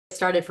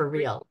started for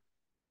real.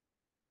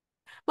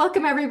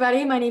 Welcome,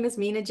 everybody. My name is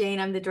Mina Jane.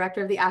 I'm the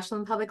director of the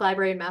Ashland Public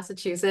Library in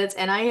Massachusetts.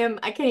 And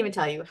I can't even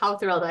tell you how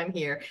thrilled I'm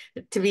here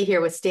to be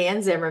here with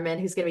Stan Zimmerman,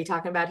 who's going to be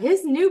talking about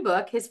his new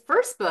book, his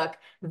first book,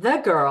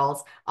 The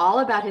Girls, all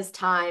about his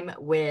time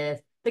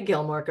with the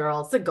Gilmore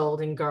Girls, the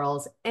Golden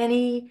Girls,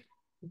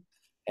 yes,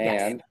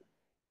 And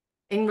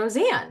and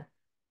Roseanne.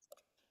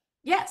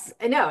 Yes,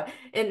 I know.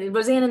 And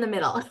Roseanne in the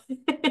middle.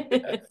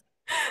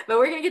 But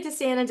we're going to get to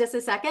Stan in just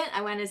a second.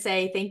 I want to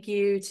say thank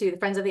you to the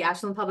Friends of the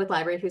Ashland Public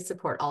Library who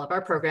support all of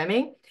our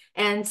programming,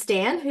 and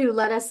Stan, who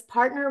let us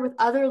partner with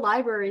other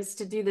libraries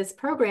to do this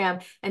program,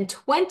 and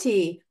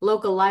 20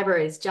 local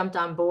libraries jumped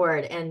on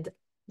board. And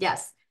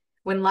yes,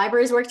 when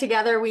libraries work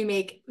together, we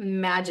make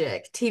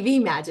magic,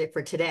 TV magic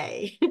for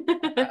today.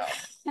 wow.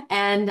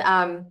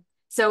 And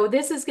so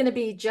this is going to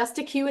be just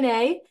a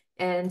Q&A.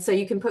 And so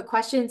you can put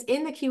questions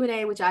in the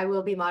Q&A, which I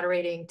will be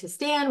moderating to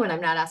Stan when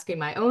I'm not asking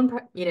my own,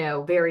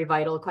 very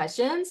vital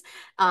questions.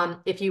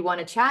 If you want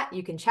to chat,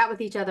 you can chat with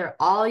each other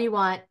all you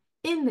want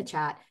in the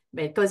chat,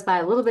 but it goes by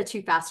a little bit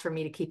too fast for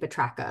me to keep a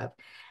track of.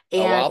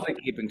 Oh, And I'll be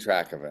keeping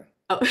track of it.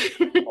 oh,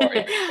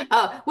 Sorry.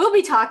 oh, we'll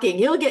be talking.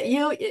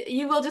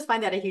 You will just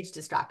find that a huge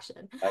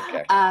distraction.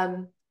 Okay.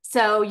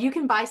 So you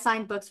can buy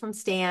signed books from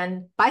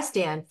Stan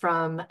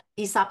from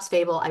Aesop's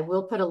Fable. I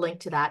will put a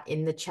link to that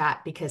in the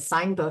chat because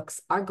signed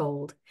books are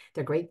gold.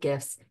 They're great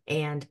gifts,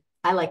 and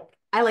I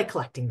like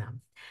collecting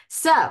them.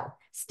 So,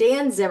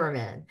 Stan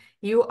Zimmerman,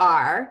 you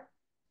are,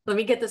 let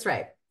me get this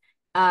right.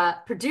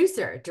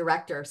 Producer,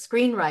 director,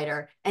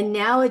 screenwriter, and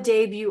now a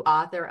debut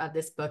author of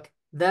this book,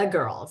 The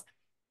Girls.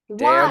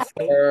 Why?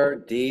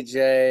 Dancer,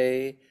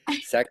 DJ,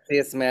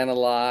 sexiest man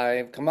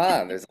alive. Come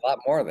on, there's a lot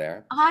more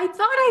there. I thought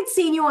I'd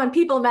seen you on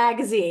People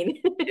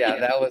magazine. Yeah,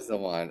 that was the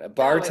one. A That was,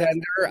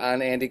 bartender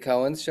on Andy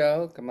Cohen's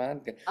show. Come on.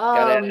 Got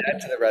to add um,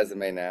 that to the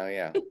resume now.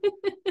 Yeah.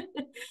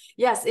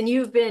 yes, and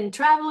you've been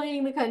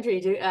traveling the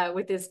country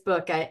with this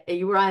book.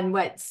 You were on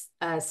what,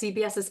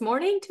 CBS This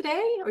Morning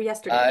today or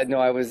yesterday? No,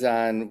 I was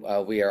on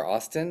We Are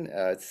Austin.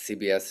 It's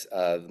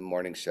CBS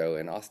morning show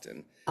in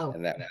Austin. Oh,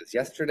 And that was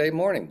yesterday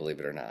morning, believe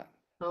it or not.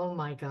 oh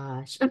my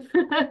gosh.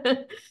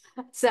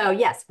 So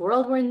yes,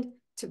 whirlwind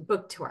to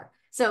book tour.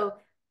 So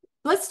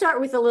let's start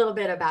with a little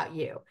bit about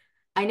you.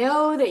 I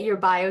know that your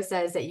bio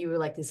says that you were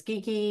like this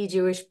geeky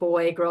Jewish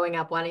boy growing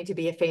up wanting to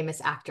be a famous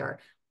actor.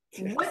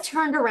 What Yes.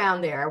 turned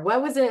around there?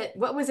 What was it?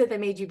 What was it that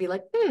made you be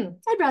like, I'd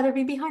rather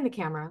be behind the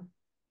camera?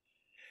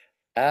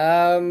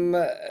 Um,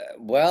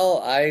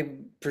 well, I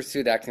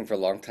pursued acting for a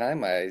long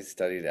time. I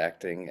studied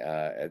acting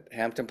at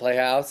Hampton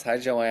Playhouse. Hi,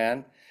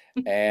 Joanne.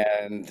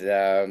 And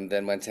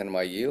then went to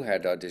NYU,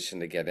 had to audition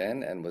to get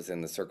in, and was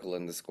in the Circle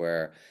in the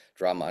Square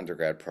drama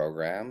undergrad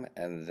program.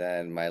 And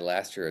then my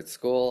last year at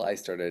school, I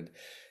started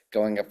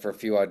going up for a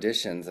few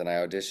auditions, and I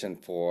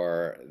auditioned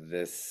for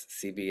this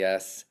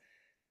CBS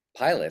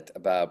pilot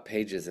about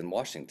pages in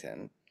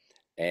Washington.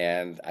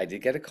 And I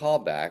did get a call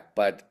back,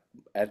 but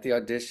at the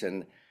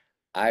audition,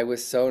 I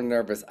was so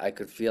nervous I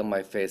could feel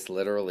my face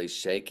literally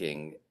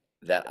shaking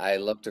that I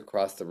looked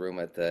across the room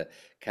at the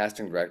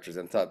casting directors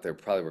and thought they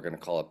probably were going to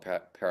call a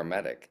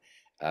paramedic.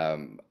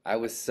 I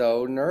was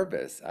so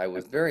nervous. I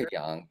was very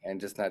young and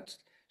just not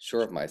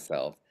sure of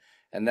myself.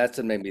 And that's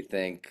what made me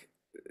think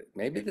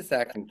maybe this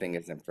acting thing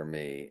isn't for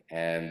me.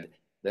 And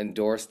then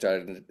doors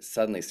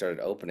suddenly started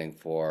opening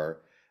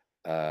for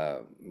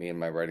me and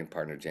my writing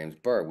partner, James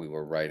Burr. We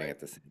were writing at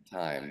the same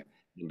time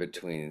in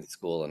between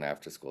school and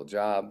after school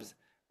jobs,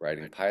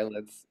 writing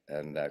pilots,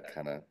 and that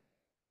kind of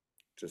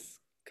just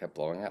kept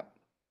blowing up.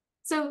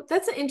 So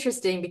that's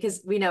interesting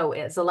because we know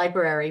as a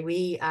library,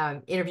 we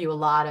interview a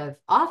lot of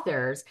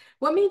authors.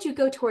 What made you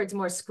go towards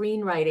more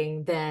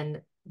screenwriting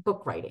than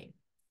book writing?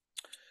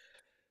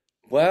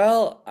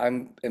 Well,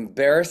 I'm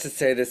embarrassed to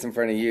say this in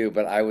front of you,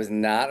 but I was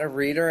not a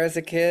reader as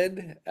a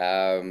kid.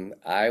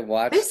 I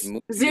watched This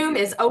movies. Zoom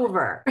is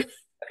over.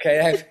 Okay,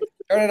 I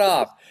turn it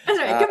off. That's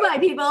right. Uh, Goodbye,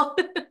 people.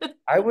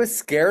 I was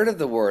scared of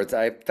the words.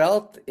 I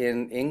felt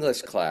in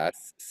English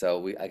class,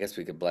 so I guess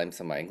we could blame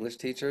some of my English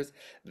teachers,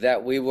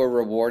 that we were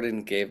rewarded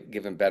and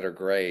given better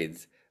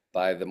grades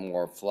by the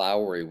more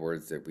flowery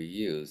words that we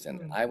used.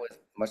 And Hmm. I was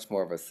much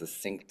more of a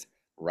succinct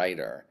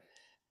writer.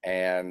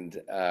 And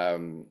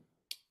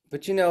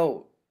but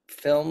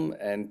film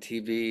and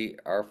TV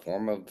are a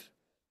form of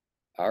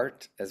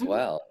art as Mhm.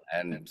 well,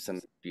 and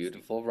some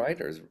beautiful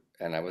writers.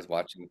 And I was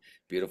watching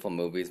beautiful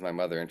movies. My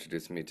mother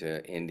introduced me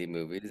to indie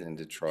movies in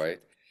Detroit.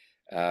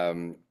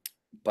 Um,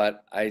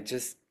 but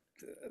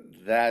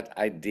that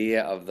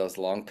idea of those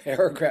long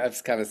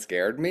paragraphs kind of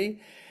scared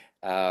me.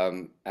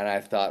 And I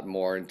thought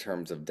more in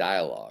terms of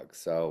dialogue.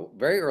 So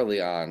very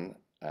early on,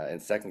 in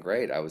second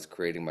grade, I was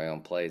creating my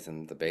own plays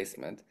in the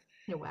basement.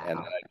 And then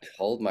Wow. I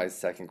told my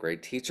second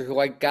grade teacher, who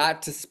I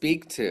got to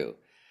speak to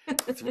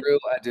through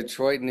a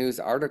Detroit News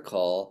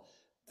article,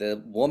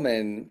 the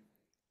woman,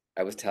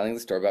 I was telling the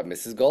story about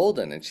Mrs.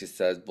 Golden, and she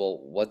said, "Well,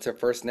 what's her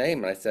first name?"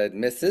 And I said,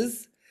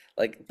 "Mrs."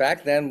 Like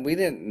back then, we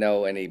didn't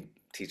know any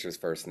teachers'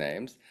 first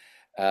names.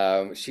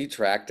 She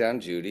tracked down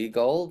Judy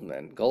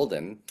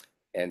Golden,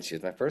 and she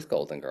was my first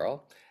Golden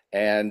Girl.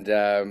 And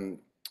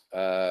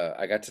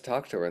I got to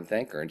talk to her and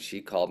thank her. And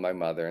she called my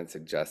mother and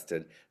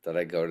suggested that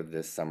I go to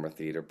this summer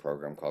theater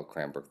program called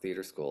Cranbrook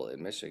Theater School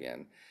in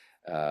Michigan,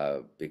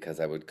 because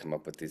I would come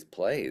up with these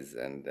plays.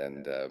 And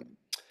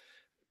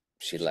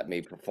she let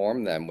me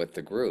perform them with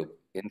the group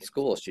in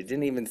school. She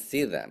didn't even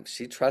see them.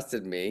 She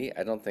trusted me.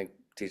 I don't think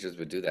teachers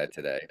would do that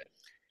today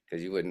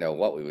because you wouldn't know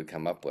what we would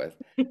come up with.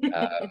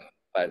 Uh,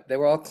 but they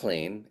were all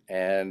clean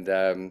and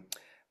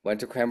went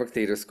to Cranbrook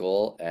Theater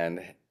School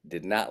and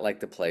did not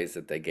like the plays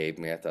that they gave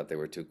me. I thought they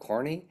were too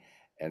corny.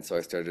 And so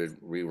I started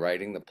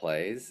rewriting the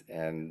plays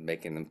and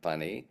making them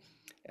funny.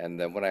 And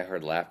then when I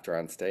heard laughter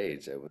on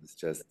stage, it was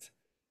just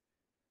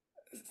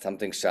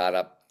something shot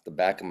up the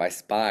back of my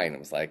spine. It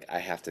was like, I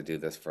have to do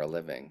this for a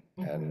living.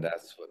 And Mhm.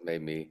 that's what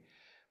made me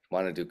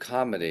want to do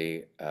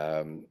comedy.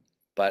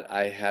 But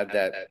I had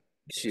that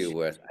issue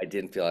with I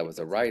didn't feel I was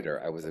a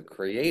writer. I was a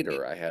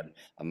creator. I had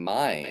a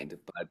mind,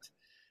 but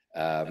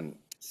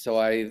so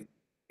I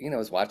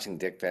was watching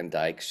Dick Van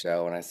Dyke's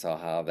show, and I saw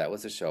how that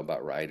was a show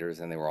about writers,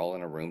 and they were all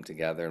in a room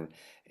together,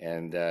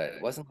 and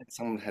it wasn't like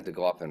someone had to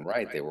go off and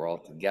write. They were all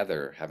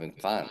together having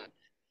fun.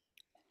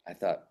 I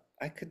thought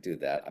I could do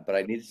that, but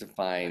I needed to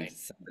find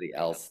somebody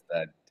else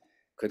that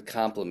could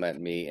complement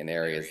me in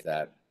areas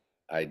that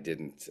I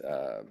didn't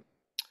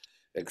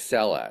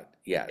excel at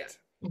yet.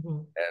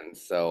 Mhm. And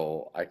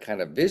so I kind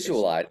of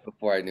visualized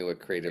before I knew what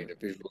creative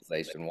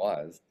visualization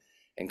was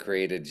and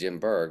created Jim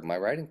Berg, my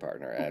writing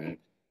partner, and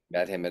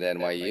met him at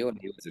NYU, and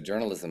he was a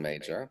journalism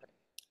major.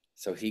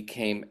 So he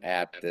came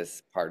at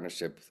this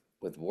partnership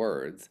with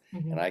words,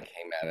 and Mhm. I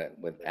came at it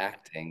with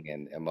acting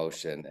and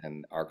emotion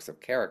and arcs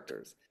of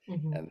characters.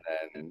 Mhm. And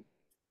then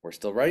we're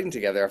still writing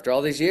together after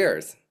all these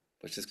years,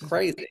 which is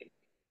crazy.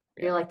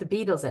 You're Yeah, like the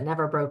Beatles that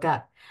never broke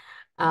up.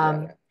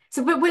 yeah,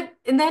 So but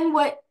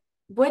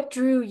what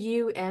drew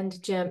you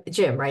and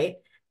Jim, right?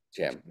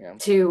 Jim, yeah.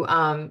 To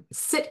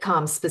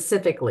sitcoms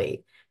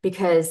specifically?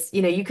 Because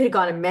you could have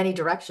gone in many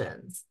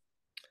directions.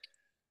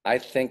 I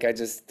think I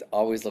just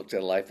always looked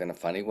at life in a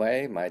funny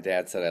way. My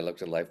dad said I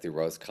looked at life through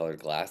rose-colored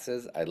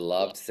glasses. I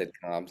loved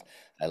sitcoms.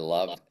 I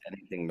loved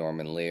anything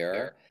Norman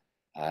Lear.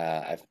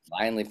 I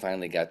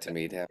finally got to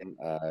meet him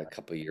a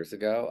couple years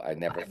ago. I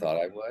never thought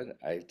I would.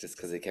 I just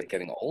because he kept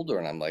getting older,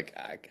 and I'm like,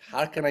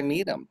 how can I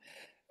meet him?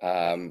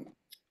 Um,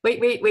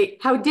 Wait.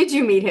 How did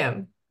you meet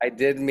him? I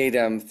did meet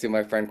him through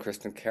my friend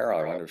Kristen Carroll.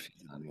 I wonder if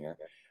she's on here.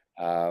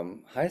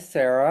 Hi,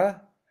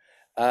 Sarah.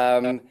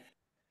 Um,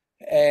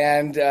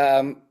 And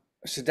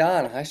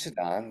Shadon, hi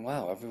Shadon.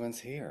 Wow, everyone's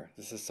here.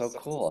 This is so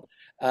cool.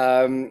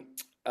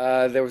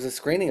 There was a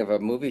screening of a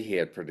movie he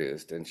had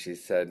produced, and she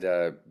said,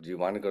 "Do you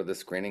want to go to the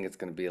screening? It's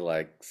going to be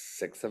like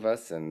six of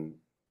us, and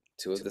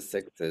two of the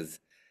six is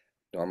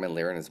Norman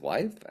Lear and his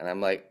wife." And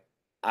I'm like,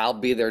 "I'll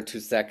be there in 2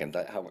 seconds.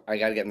 I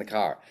got to get in the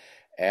car."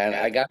 And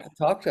I got to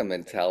talk to him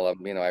and tell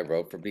him, I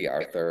wrote for B.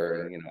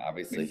 Arthur, and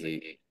obviously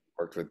he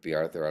worked with B.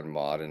 Arthur on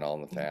Maud and All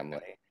in the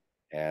Family,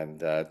 and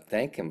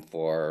thank him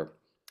for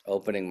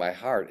opening my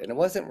heart. And it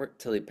wasn't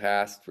till he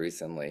passed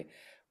recently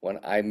when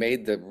I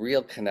made the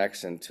real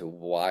connection to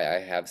why I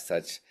have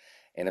such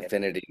an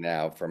affinity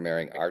now for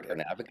marrying art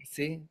and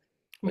advocacy.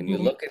 When you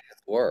Hmm. look at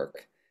his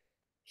work,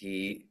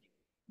 he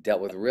dealt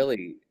with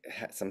really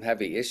some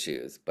heavy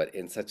issues, but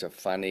in such a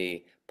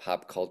funny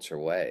pop culture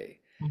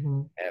way.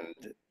 Hmm.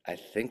 And I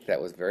think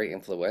that was very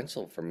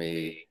influential for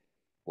me.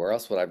 Where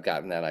else would I've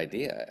gotten that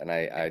idea? And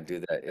I do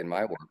that in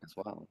my work as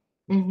well.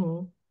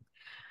 Hmm.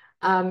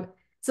 Um,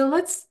 so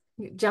let's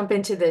jump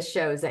into the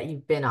shows that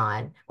you've been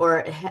on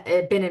or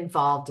been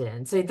involved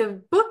in. So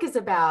the book is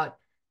about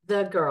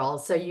the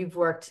girls. So you've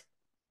worked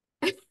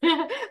with.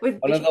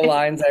 One of the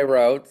lines I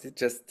wrote,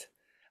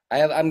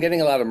 I'm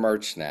getting a lot of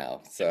merch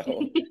now,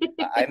 so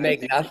I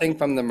make nothing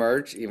from the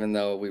merch, even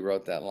though we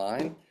wrote that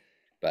line.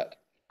 But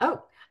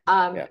Oh,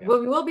 yeah,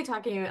 well, we will be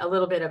talking a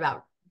little bit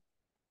about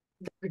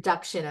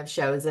production of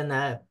shows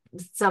and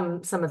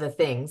some of the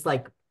things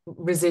like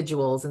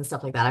residuals and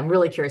stuff like that. I'm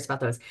really curious about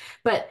those.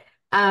 But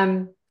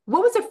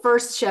what was the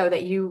first show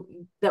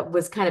that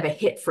was kind of a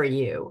hit for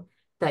you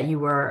that you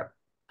were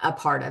a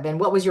part of, and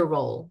what was your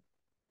role?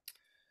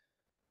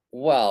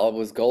 well, it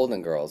was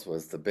Golden Girls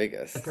was the The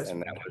biggest, first and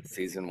one, that yeah. was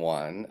season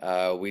one.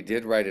 We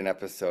did write an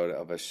episode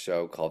of a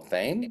show called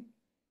Fame,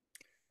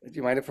 that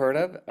you might have heard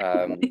of.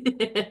 I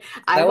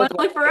That was want to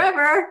one. live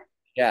forever.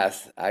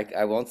 Yes,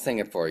 I won't sing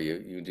it for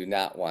you. You do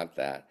not want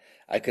that.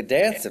 I could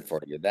dance it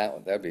for you.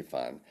 That'd be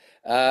fun.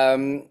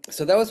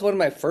 So that was one of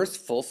my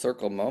first full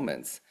circle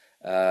moments.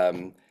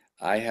 Um,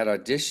 I had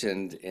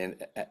auditioned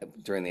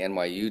during the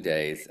NYU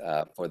days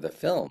for the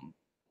film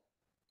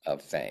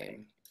of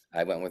Fame.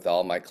 I went with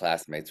all my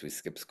classmates. We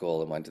skipped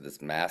school and went to this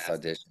mass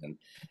audition,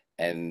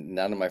 and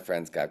none of my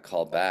friends got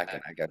called back,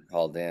 and I got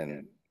called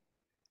in.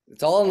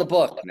 It's all in the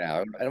book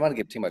now. I don't want to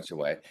give too much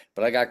away,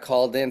 but I got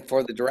called in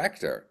for the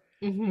director.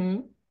 Hmm.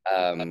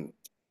 Um,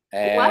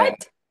 and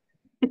What?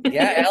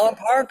 yeah, Alan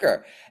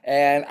Parker.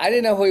 And I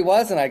didn't know who he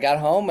was. And I got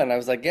home and I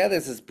was like, yeah,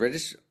 this is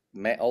British.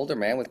 older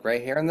man with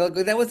gray hair, and they'll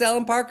go, "That was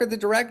Alan Parker, the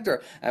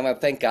director." I'm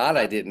like, "Thank God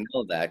I didn't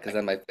know that, because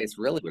then my face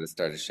really would have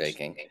started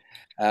shaking."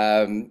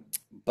 Um,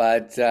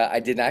 but I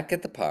did not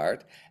get the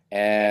part,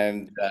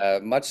 and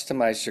much to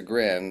my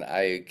chagrin,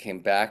 I came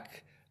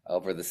back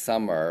over the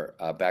summer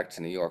back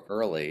to New York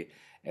early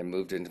and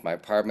moved into my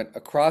apartment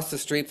across the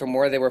street from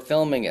where they were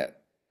filming it.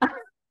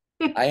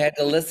 I had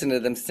to listen to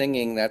them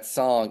singing that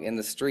song in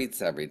the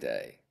streets every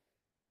day.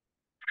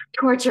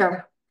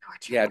 Torture.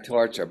 Torture. Yeah,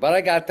 torture. But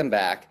I got them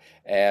back.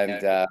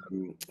 And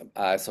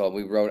so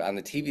we wrote on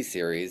the TV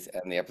series,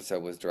 and the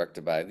episode was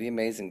directed by the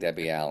amazing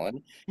Debbie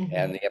Allen. Mhm.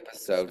 And the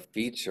episode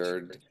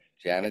featured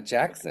Janet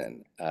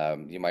Jackson.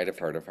 You might have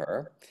heard of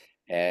her.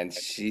 And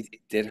she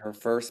did her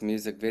first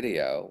music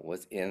video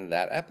was in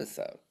that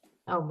episode.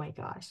 Oh my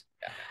gosh.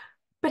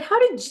 But how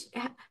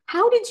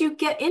did you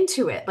get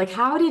into it? Like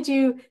how did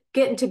you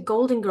get into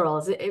Golden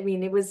Girls? I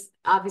mean, it was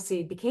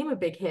obviously became a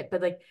big hit,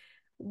 but like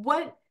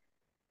what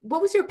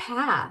what was your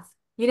path?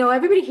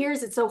 Everybody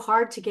hears it's so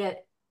hard to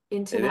get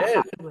into It that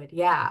is. Hollywood.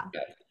 Yeah.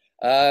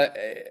 Uh,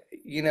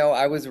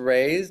 I was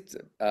raised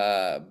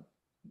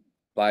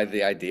by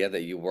the idea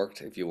that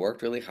if you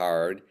worked really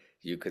hard,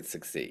 you could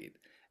succeed.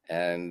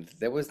 And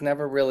there was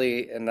never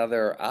really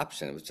another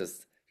option. It was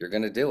just, you're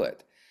going to do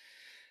it.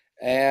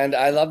 And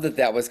I love that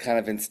that was kind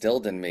of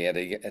instilled in me at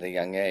a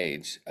young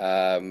age.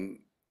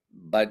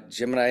 But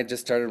Jim and I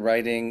just started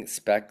writing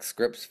spec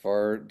scripts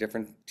for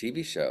different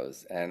TV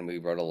shows, and we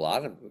wrote a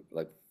lot of,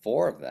 like,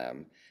 four of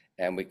them,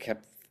 and we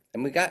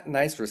got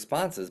nice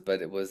responses,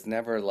 but it was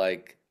never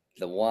like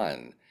the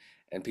one.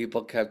 And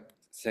people kept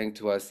saying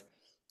to us,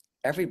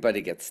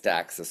 everybody gets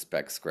stacks of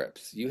spec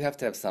scripts. You have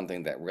to have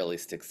something that really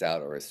sticks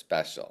out or is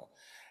special.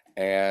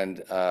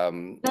 And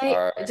Can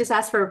I just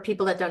ask for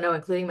people that don't know,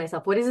 including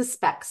myself, what is a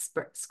a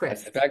script?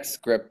 spec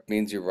script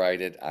means you write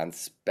it on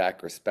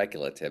spec or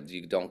speculative.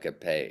 You don't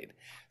get paid.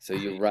 So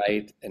you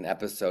write an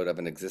episode of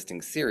an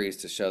existing series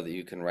to show that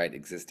you can write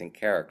existing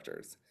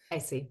characters, I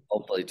see.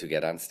 hopefully to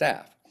get on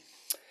staff.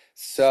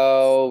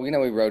 So, we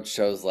wrote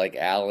shows like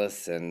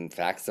Alice and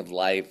Facts of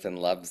Life and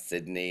Love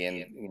Sydney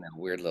and,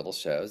 weird little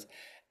shows.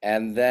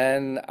 And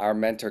then our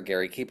mentor,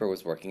 Gary Keeper,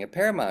 was working at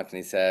Paramount, and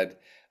he said,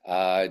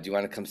 do you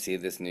want to come see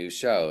this new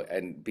show?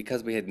 And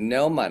because we had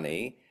no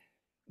money,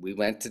 we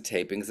went to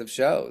tapings of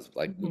shows.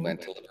 Like, we Mhm.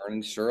 went to Laverne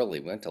and Shirley,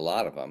 we went to a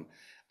lot of them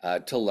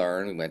to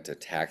learn. We went to a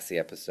Taxi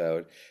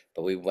episode,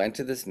 but we went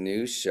to this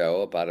new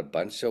show about a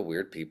bunch of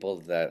weird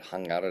people that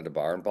hung out at a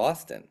bar in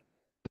Boston.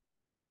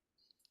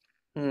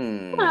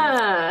 Hmm.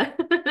 Ah.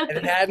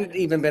 It hadn't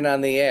even been on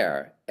the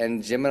air.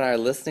 And Jim and I are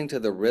listening to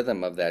the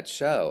rhythm of that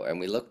show, and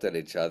we looked at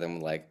each other and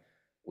were like,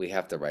 we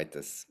have to write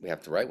this. We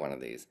have to write one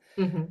of these.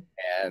 Mhm.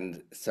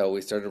 And so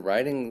we started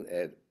writing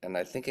it, and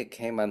I think it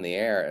came on the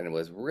air and it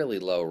was really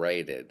low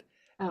rated.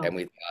 And Oh.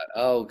 we thought,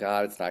 oh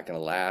God, it's not going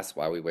to last.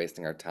 Why are we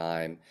wasting our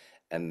time?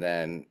 And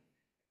then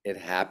it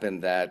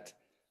happened that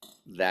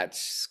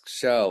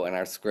show and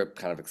our script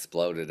kind of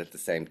exploded at the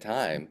same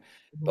time.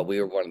 But Mhm. we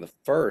were one of the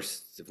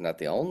first, if not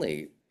the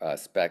only,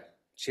 spec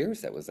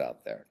Cheers that was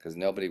out there because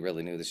nobody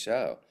really knew the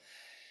show.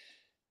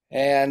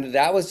 And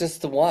that was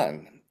just the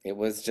one. It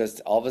was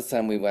just all of a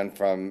sudden we went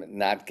from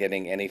not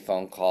getting any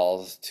phone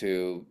calls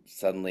to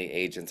suddenly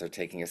agents are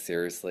taking us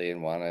seriously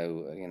and want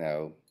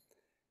to,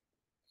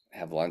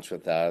 have lunch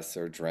with us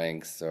or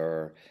drinks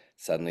or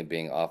suddenly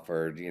being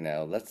offered,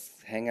 let's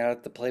hang out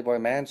at the Playboy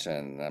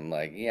Mansion. I'm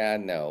like, yeah,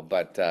 no,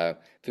 but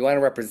if you want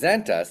to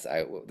represent us,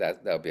 that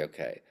would be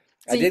okay.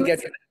 So I you did get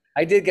to,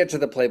 I did get to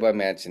the Playboy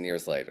Mansion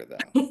years later,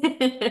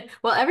 though,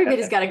 well,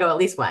 everybody's got to go at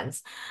least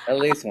once. at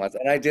least once,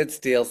 and I did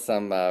steal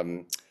some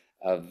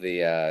of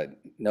the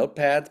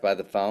notepads by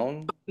the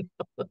phone.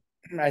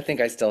 I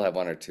think I still have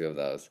one or two of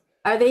those.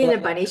 Are they in Plus,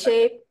 a bunny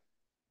shape?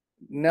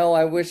 no,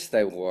 I wish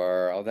they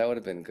were. Oh, that would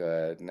have been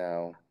good.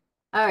 No,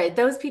 All right,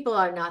 those people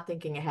are not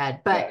thinking ahead.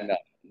 no, But no.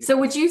 so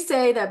would you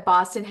say that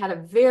Boston had a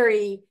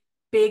very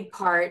big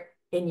part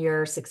in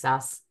your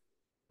success?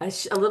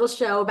 A little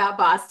show about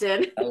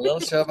Boston. A little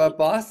show about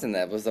Boston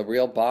that was a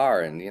real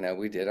bar, and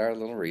we did our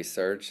little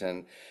research,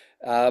 and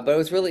but it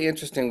was really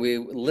interesting. We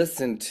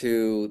listened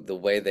to the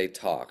way they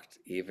talked,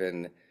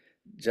 even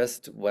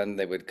just when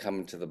they would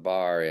come to the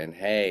bar and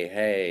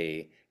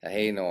hey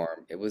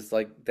Norm. It was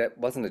like that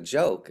wasn't a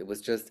joke. It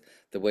was just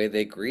the way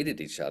they greeted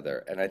each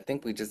other, and I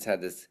think we just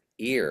had this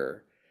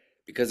ear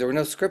because there were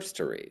no scripts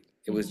to read.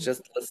 It was Mhm.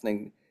 just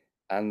listening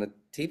on the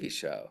TV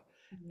show.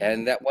 Mhm.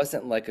 And that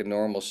wasn't like a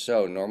normal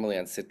show. Normally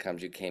on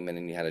sitcoms, you came in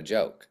and you had a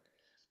joke.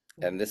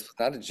 Yeah. And this was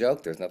not a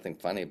joke. There's nothing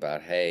funny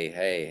about,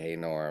 hey,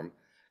 Norm,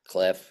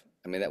 Cliff.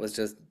 I mean, that was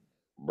just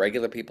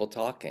regular people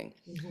talking.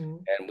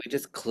 Mhm. And we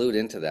just clued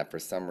into that for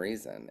some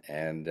reason.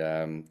 And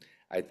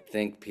I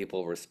think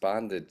people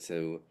responded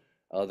to,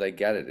 oh, they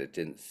get it. It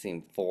didn't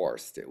seem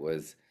forced. It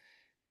was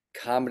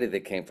comedy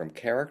that came from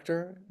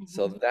character.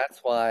 So Mhm. that's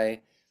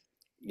why,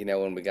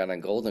 when we got on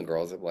Golden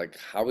Girls, it like,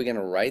 how are we going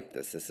to write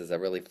this? This is a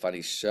really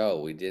funny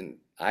show.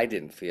 I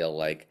didn't feel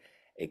like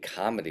a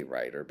comedy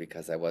writer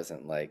because I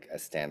wasn't like a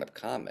stand-up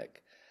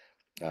comic.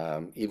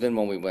 Even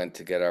when we went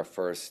to get our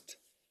first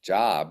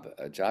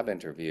a job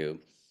interview,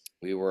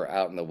 we were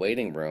out in the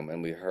waiting room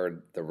and we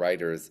heard the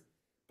writers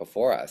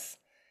before us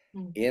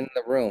Mm. in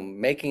the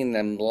room making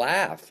them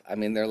laugh. I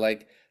mean,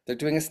 they're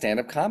doing a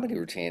stand-up comedy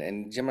routine,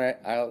 and Jim and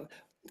I'll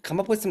come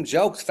up with some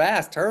jokes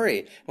fast,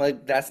 hurry. I'm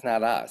like, that's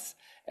not us.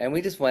 And we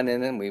just went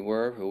in and we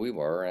were who we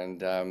were, and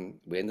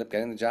we ended up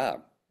getting the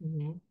job.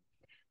 Mhm.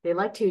 They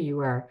liked who you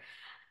were.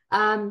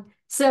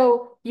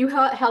 So you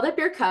held up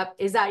your cup.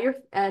 Is that your,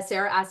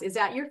 Sarah asked, is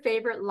that your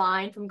favorite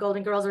line from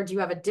Golden Girls, or do you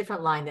have a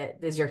different line that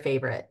is your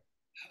favorite?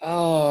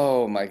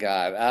 Oh my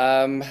God.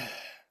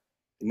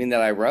 You mean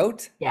that I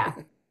wrote? Yeah.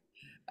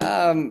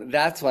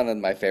 That's one of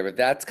my favorite.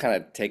 That's kind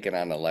of taken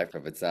on a life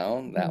of its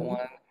own, that Mhm.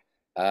 one.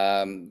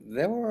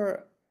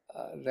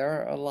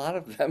 There are a lot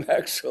of them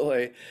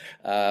actually.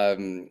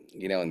 In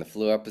the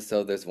flu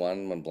episode, there's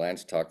one when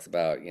Blanche talks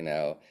about,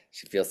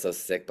 she feels so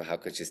sick, but how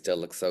could she still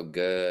look so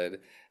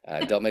good?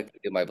 Don't make me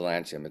do my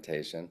Blanche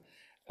imitation.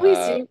 Please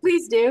Uh, do.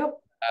 Please do.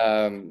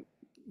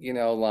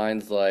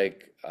 Lines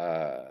like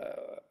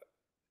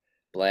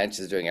Blanche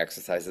is doing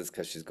exercises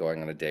because she's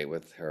going on a date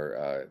with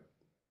her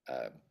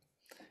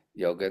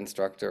yoga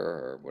instructor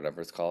or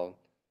whatever it's called.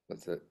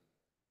 What's it?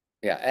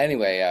 Yeah.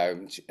 Anyway,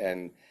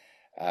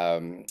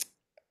 um,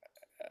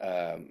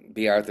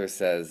 B. Arthur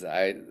says,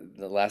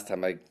 the last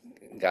time I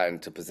got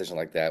into a position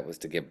like that was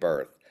to give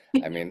birth.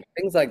 I mean,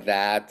 things like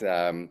that,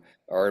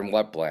 or in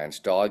what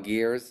Blanche, dog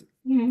years.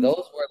 Mhm.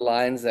 Those were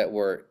lines that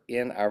were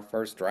in our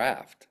first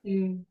draft.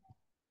 Mm.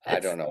 I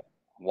That's don't know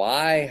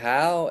why,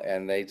 how,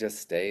 and they just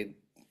stayed,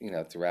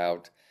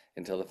 throughout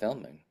until the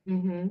filming.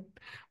 hmm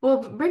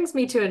Well, it brings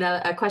me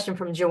to a question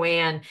from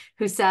Joanne,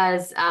 who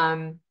says,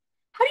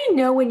 how do you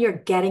know when you're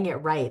getting it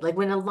right? Like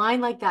when a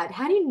line like that,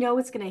 how do you know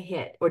it's going to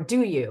hit, or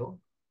do you?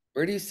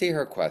 Where do you see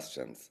her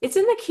questions? It's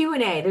in the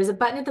Q&A. There's a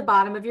button at the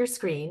bottom of your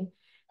screen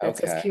that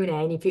says Okay. Q&A,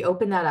 and if you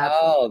open that up,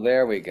 Oh,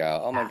 there we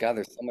go. Oh my God,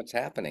 there's so much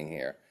happening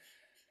here.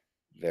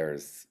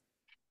 There's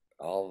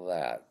all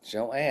that.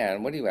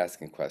 Joanne, what are you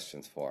asking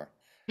questions for?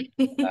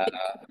 yeah.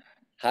 Uh,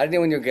 how do you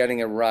know when you're getting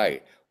it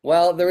right?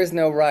 Well, there is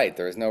no right,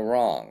 there is no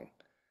wrong.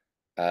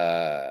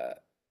 Uh,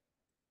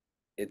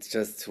 it's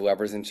just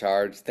whoever's in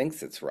charge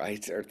thinks it's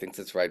right or thinks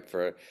it's right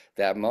for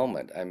that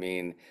moment. I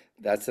mean,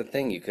 that's the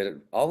thing. You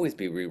could always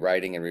be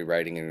rewriting and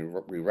rewriting and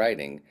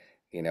rewriting.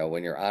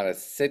 When you're on a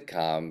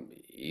sitcom,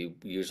 you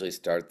usually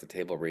start the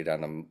table read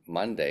on a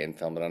Monday and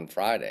film it on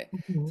Friday.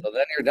 Mhm. So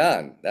then you're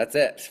done. That's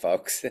it,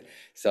 folks.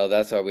 So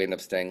that's why we end up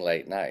staying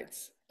late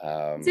nights.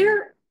 Is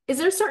there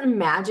a certain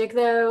magic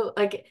though?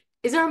 Like,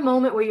 is there a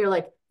moment where you're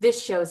like,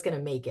 this show is gonna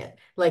make it?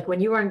 Like when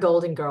you were in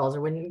Golden Girls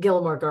or when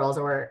Gilmore Girls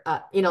or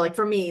like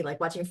for me, like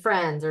watching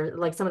Friends or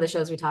like some of the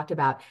shows we talked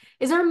about.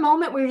 Is there a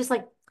moment where you're just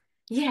like,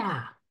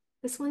 yeah,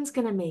 this one's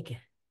gonna make it?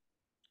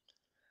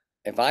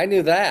 If I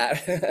knew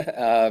that,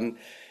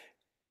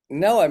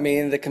 no, I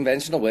mean, the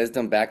conventional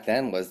wisdom back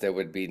then was there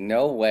would be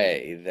no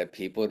way that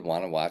people would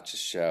want to watch a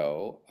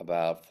show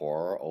about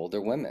four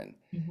older women.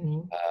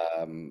 Mhm.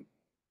 Um,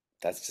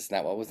 that's just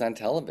not what was on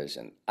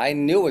television. I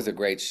knew it was a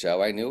great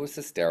show. I knew it was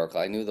hysterical.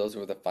 I knew those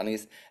were the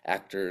funniest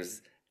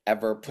actors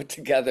ever put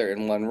together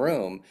in one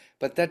room.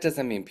 But that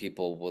doesn't mean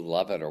people would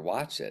love it or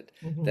watch it.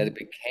 That Mhm. it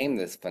became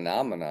this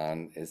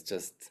phenomenon is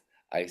just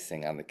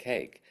icing on the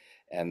cake,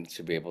 and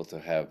to be able to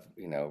have,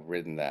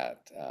 ridden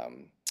that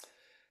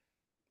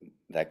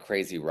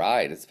crazy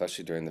ride,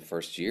 especially during the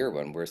first year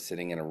when we're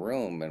sitting in a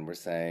room and we're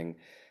saying,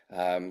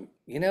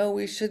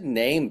 we should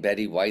name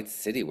Betty White's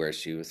city where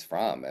she was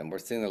from. And we're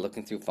sitting there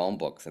looking through phone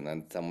books, and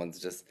then someone's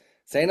just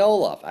St.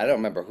 Olaf. I don't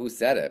remember who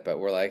said it, but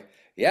we're like,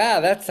 yeah,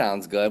 that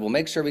sounds good. We'll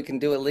make sure we can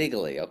do it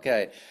legally.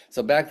 Okay.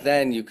 So back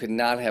then, you could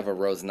not have a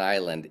Rosen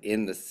Island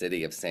in the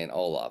city of St.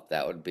 Olaf.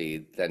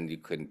 Then you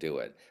couldn't do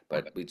it.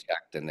 But we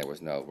checked, and there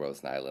was no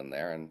Rosen Island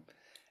there.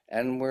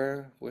 And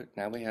we're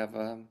now we have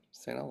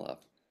St. Olaf.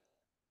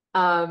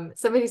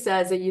 Somebody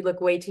says that you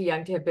look way too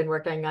young to have been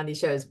working on these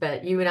shows,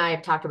 but you and I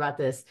have talked about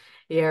this.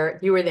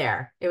 You were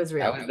there. It was I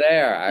real. was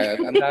there.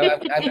 I'm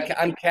not.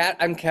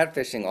 I'm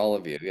catfishing all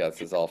of you. Yeah,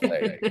 this is all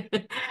fake.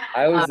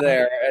 I was Um,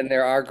 there, and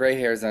there are gray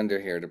hairs under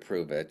here to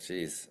prove it.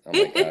 Jeez. Oh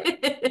my God.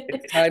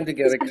 It's time to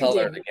get just it what you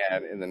colored do.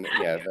 again.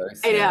 Yeah, very I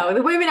soon. know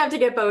the women have to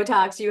get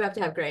Botox. You have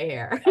to have gray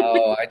hair.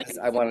 Oh,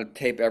 I want to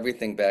tape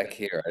everything back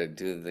here. I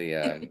do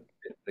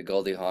the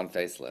Goldie Hawn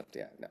facelift.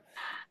 Yeah, no.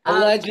 Um,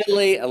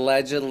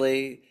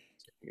 Allegedly.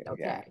 Yeah.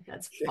 okay,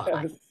 that's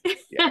fine. Yes.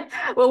 Yeah.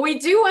 Well, we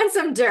do want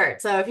some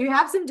dirt. So if you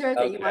have some dirt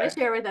that you want Okay. to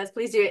share with us,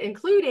 please do it,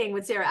 including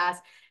what Sarah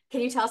asked.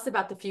 Can you tell us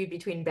about the feud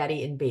between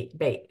Betty and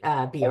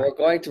Oh, BR? we're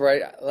going to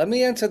write. Let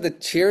me answer the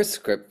Cheers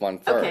script one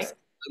first. Okay. So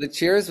the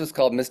Cheers was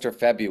called Mr.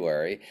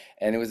 February,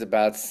 and it was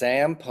about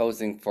Sam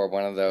posing for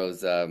one of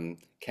those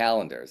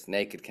calendars,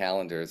 naked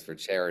calendars for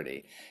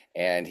charity.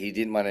 And he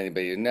didn't want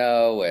anybody to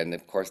know. And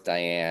of course,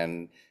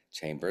 Diane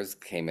Chambers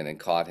came in and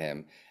caught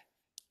him.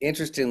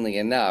 Interestingly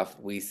enough,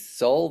 we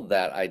sold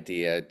that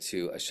idea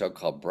to a show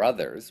called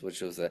Brothers,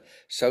 which was a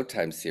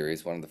Showtime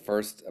series, one of the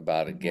first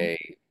about a Mhm,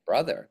 gay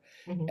brother.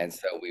 mhm. And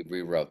so we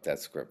rewrote that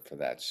script for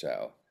that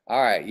show.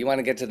 All right, you want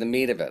to get to the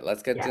meat of it.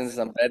 Let's get into Yes,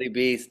 some Betty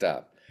B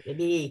stuff.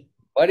 maybe.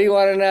 What do you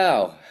want to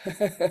know?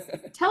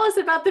 Tell us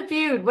about the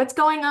feud. What's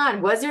going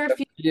on? Was there a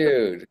feud?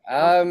 Feud.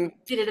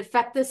 Did it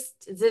affect this?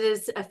 Did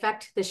it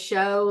affect the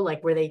show?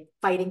 Like, were they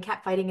fighting,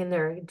 cat fighting in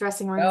their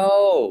dressing room?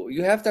 No,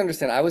 you have to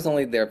understand. I was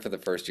only there for the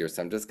first year,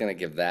 so I'm just going to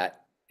give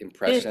that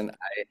impression.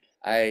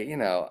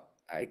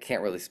 I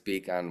can't really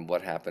speak on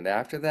what happened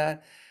after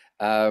that.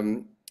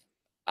 Um,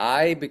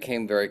 I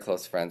became very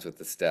close friends with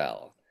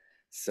Estelle.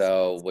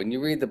 So when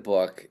you read the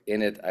book,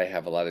 in it, I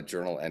have a lot of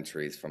journal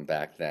entries from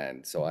back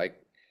then. So I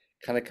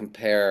kind of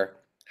compare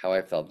how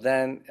I felt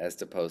then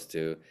as opposed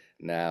to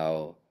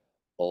now,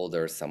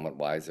 older, somewhat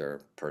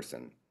wiser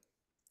person.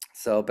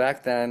 So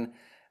back then,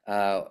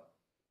 uh,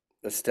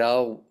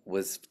 Estelle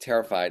was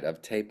terrified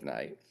of tape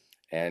night,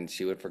 and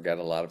she would forget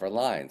a lot of her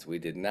lines. We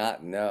did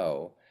not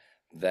know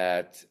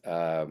that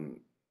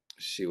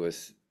she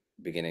was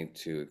beginning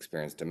to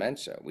experience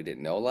dementia. We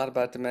didn't know a lot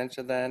about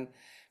dementia then.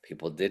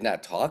 People did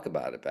not talk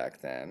about it back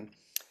then.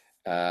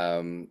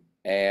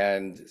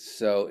 And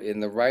so in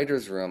the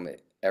writer's room,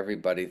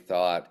 everybody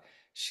thought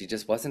she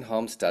just wasn't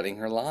home studying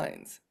her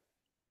lines.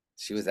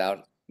 She was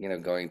out,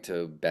 going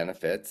to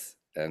benefits,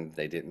 and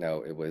they didn't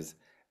know it was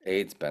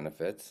AIDS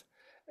benefits.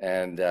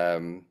 And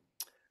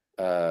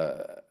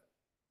uh,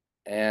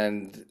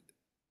 and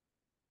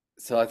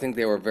so I think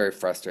they were very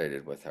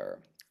frustrated with her.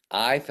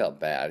 I felt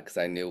bad because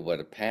I knew what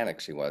a panic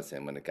she was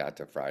in when it got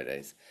to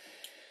Fridays.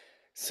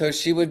 So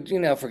she would,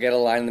 forget a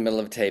line in the middle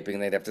of taping,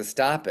 and they'd have to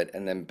stop it.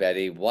 And then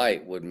Betty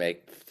White would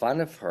make fun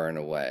of her in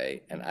a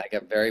way. And I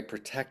got very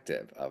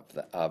protective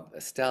of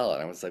Estelle.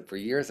 And I was like, for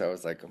years, I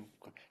was like,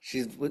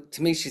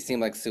 to me, she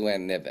seemed like Sue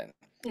Ann Niven.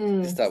 Just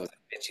Mm. thought it was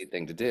a bitchy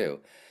thing to do.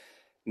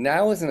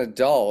 Now as an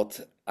adult,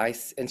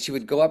 and she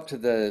would go up to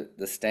the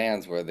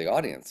stands where the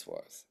audience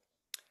was.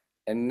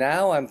 And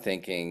now I'm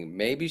thinking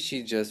maybe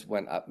she just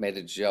went up, made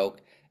a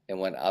joke, and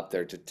went up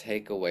there to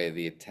take away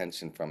the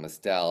attention from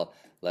Estelle,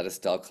 let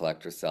Estelle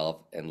collect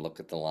herself and look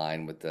at the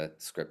line with the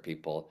script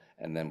people,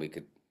 and then we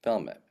could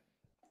film it.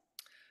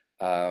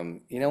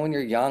 When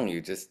you're young,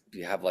 you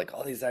have like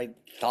all these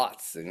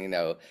thoughts,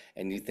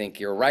 and you think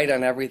you're right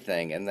on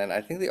everything. And then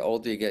I think the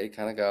older you get, you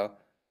kind of go,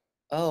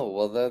 oh,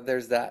 well,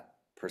 there's that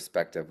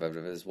perspective of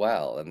it as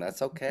well, and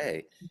that's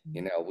okay.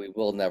 We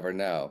will never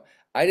know.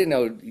 I didn't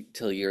know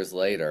till years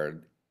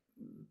later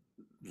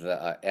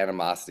the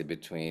animosity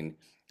between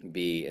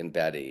B and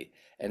Betty,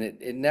 and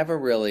it never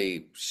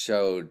really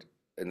showed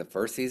in the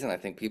first season. I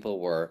think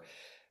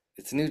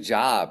it's a new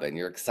job, and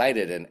you're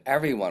excited, and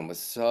everyone was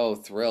so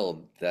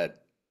thrilled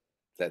that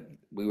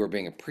we were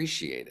being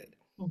appreciated.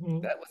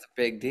 Mhm. That was a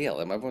big deal,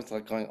 and everyone's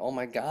like going, "Oh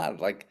my God!"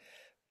 Like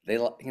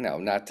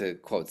not to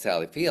quote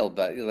Sally Field,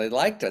 but they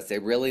liked us. They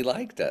really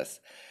liked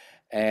us.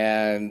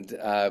 And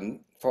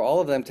for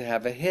all of them to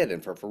have a hit,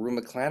 and for Rue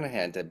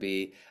McClanahan to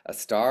be a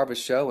star of a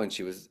show, and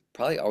she was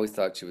probably always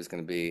thought she was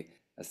going to be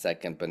a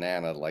second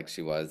banana like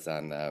she was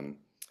on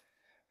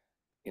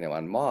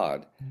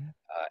Maude,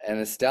 and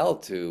Estelle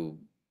to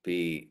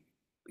be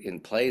in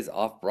plays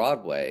off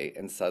Broadway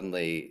and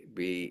suddenly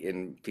be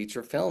in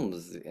feature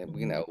films,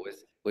 Mhm.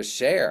 with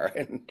Cher,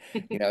 and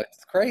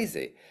it's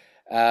crazy.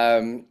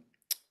 Um,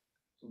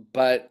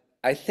 but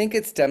I think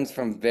it stems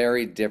from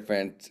very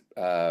different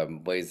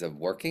ways of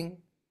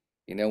working.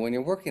 When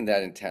you're working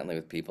that intently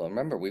with people, and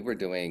remember, we were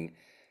doing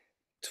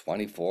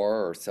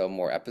 24 or so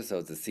more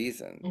episodes a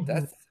season. Mhm.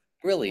 That's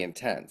really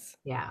intense.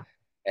 Yeah.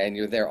 And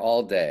you're there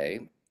all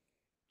day.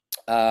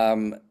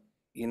 Um,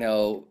 you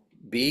know,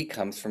 B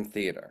comes from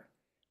theater,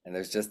 and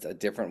there's just a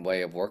different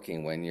way of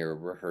working when you're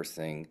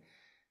rehearsing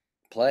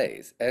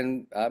plays.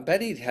 And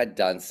Betty had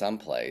done some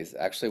plays.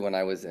 Actually, when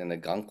I was in a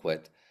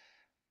Gunkwit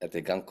at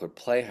the Gunkwit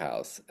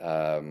Playhouse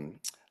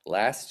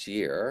last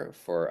year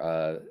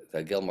for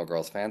the Gilmore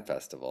Girls Fan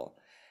Festival.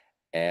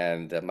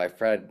 And my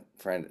friend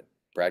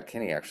Brad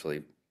Kinney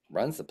actually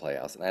runs the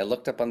Playhouse. And I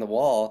looked up on the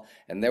wall,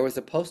 and there was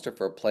a poster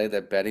for a play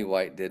that Betty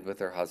White did with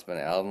her husband,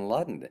 Alan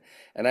Ludden.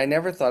 And I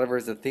never thought of her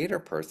as a theater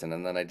person.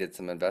 And then I did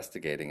some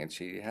investigating, and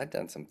she had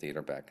done some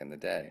theater back in the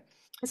day.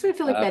 That's what I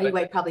feel like Betty But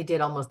White probably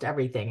did almost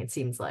everything, it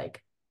seems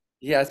like.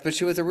 yes, but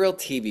she was a real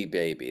TV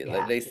baby.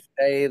 Yeah. They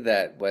say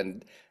that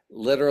when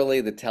literally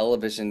the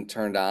television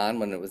turned on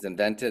when it was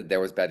invented, there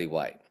was Betty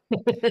White.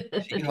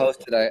 She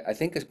hosted, I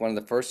think, it's one of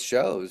the first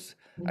shows.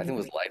 I think it Mhm.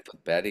 was Life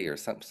with Betty or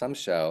some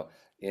show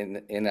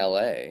in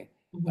LA.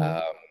 Mhm.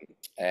 Um,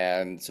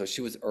 and so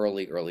she was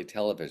early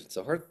television.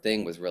 So her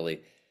thing was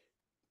really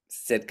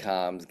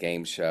sitcoms,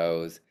 game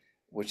shows,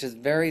 which is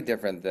very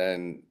different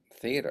than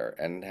theater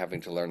and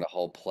having to learn the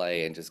whole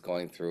play and just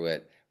going through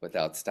it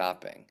without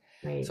stopping.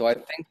 Right. So I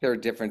think there are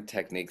different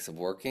techniques of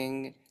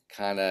working,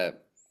 kind of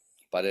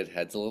butted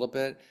heads a little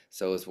bit.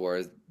 So as far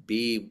as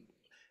B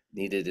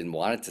needed and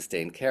wanted to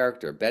stay in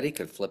character, Betty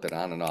could flip it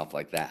on and off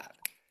like that.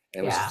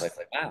 And it was just Yeah.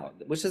 like, wow,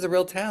 which is a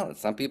real talent.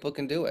 Some people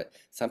can do it.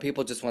 Some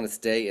people just want to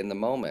stay in the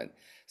moment.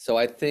 So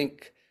I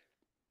think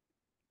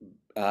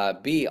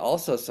B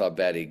also saw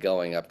Betty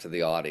going up to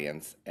the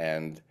audience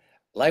and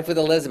Life with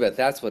Elizabeth,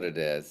 that's what it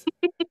is.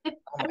 Oh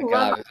I my love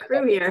God, our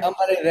crew here.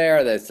 somebody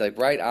there that's like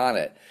right on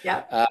it.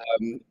 Yep.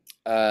 Um,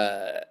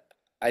 uh,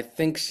 I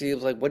think she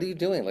was like, "What are you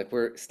doing? Like,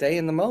 we're stay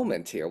in the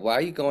moment here. Why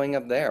are you going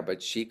up there?"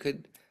 But she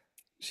could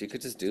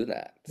just do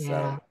that. So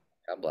Yeah.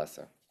 God bless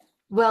her.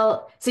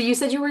 Well, so you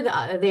said you were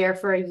there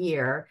for a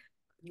year.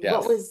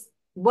 Yes.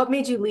 What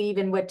made you leave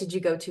and what did you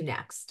go to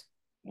next?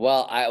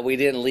 Well, we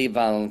didn't leave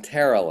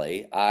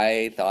voluntarily.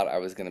 I thought I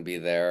was going to be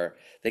there.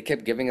 They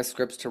kept giving us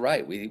scripts to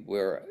write.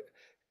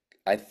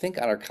 I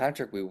think on our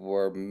contract, we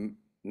were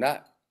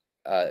not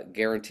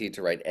guaranteed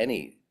to write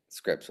any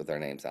scripts with our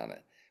names on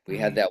it. We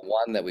had Right. that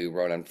one that we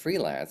wrote on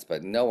freelance,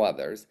 but no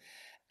others.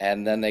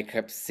 And then they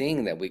kept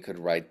seeing that we could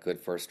write good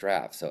first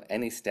drafts. So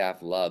any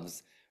staff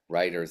loves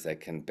writers that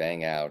can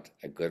bang out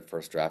a good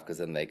first draft because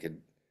then they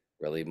could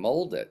really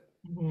mold it.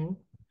 Hmm.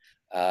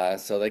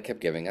 So they kept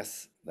giving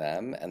us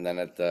them. And then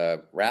at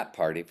the wrap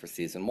party for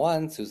season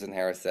one, Susan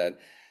Harris said,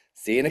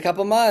 "See you in a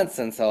couple months."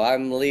 And so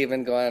I'm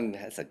leaving, going,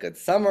 "It's a good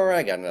summer.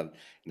 I got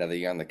another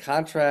year on the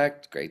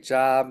contract. Great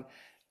job."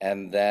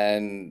 And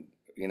then,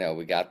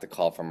 we got the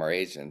call from our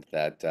agent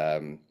that,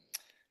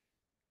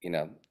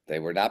 they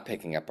were not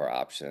picking up our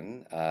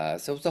option.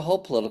 So it was a whole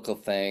political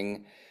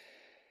thing.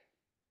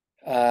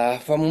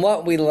 From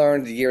what we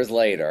learned years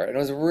later, and it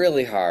was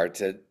really hard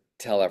to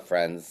tell our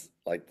friends,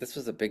 like, this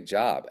was a big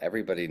job.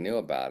 Everybody knew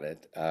about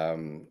it.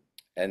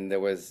 And there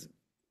was,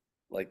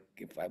 like,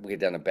 if we had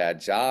done a bad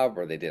job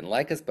or they didn't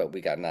like us, but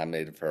we got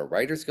nominated for a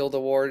Writers Guild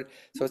Award.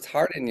 So it's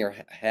hard in your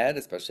head,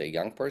 especially a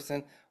young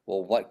person.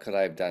 Well, what could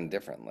I have done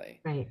differently?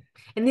 Right.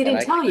 And they And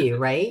didn't I tell you,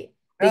 right?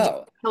 They just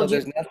no, so told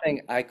there's you.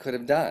 nothing I could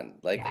have done.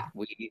 Like Yeah.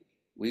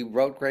 we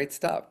wrote great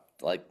stuff.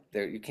 Like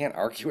there, you can't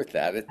argue with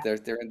that.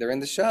 They're in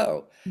the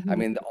show. I Mhm.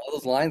 mean, all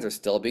those lines are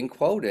still being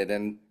quoted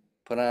and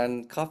put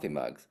on coffee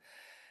mugs.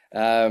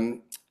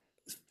 Um,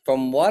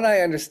 from what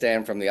I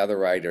understand from the other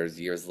writers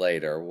years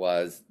later,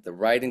 was the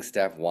writing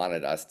staff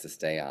wanted us to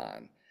stay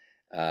on.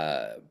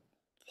 Uh,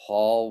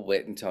 Paul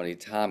Witt and Tony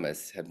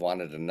Thomas had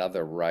wanted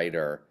another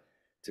writer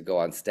to go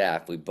on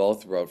staff. We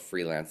both wrote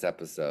freelance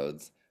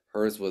episodes.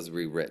 Hers was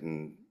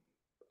rewritten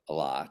a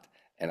lot,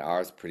 and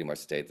ours pretty much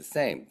stayed the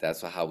same.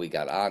 That's how we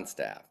got on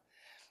staff.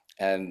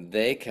 And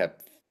they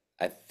kept,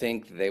 I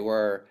think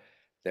their,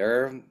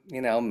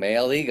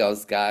 male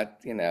egos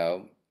got,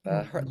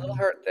 hurt, little Mhm.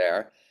 hurt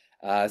there.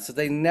 So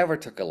they never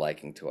took a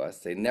liking to us.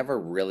 They never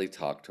really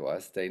talked to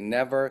us. They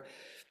never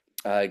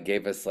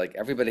gave us, like,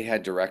 everybody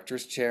had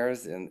director's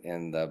chairs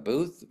in the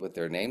booth with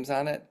their names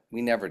on it.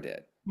 We never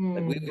did.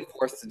 Like, we Mm. were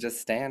forced to just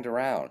stand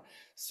around.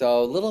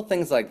 So little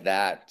things like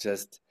that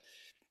just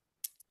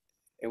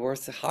it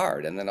was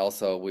hard. And then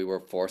also we were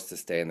forced to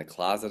stay in the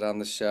closet on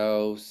the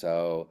show.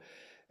 So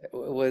it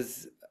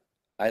was,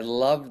 I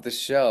loved the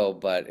show,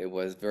 but it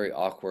was very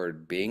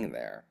awkward being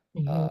there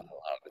Mhm. a lot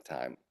of the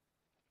time.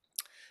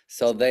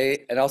 So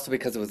and also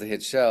because it was a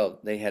hit show,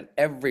 they had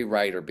every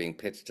writer being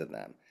pitched to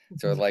them.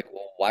 So it was Mhm. like,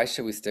 well, why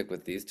should we stick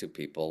with these two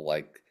people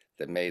like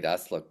that made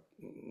us look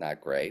not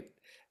great?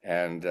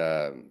 And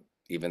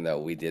even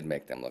though we did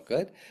make them look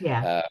good,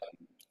 Yeah. uh,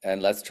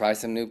 and let's try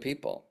some new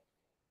people.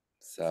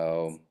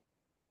 So.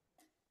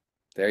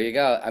 There you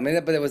go. I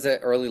mean, but it was an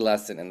early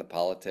lesson in the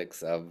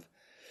politics of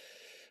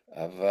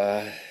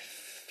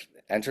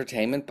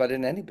entertainment, but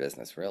in any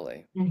business,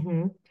 really.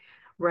 Hmm.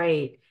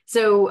 Right.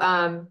 So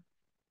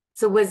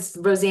was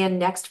Roseanne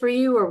next for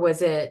you, or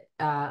was it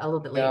a little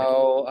bit later?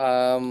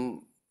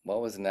 No,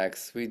 what was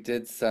next? We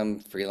did some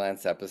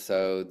freelance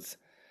episodes,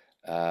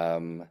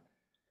 um,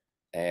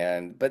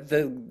 and but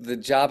the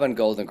job on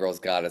Golden Girls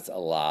got us a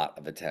lot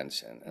of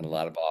attention and a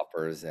lot of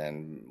offers,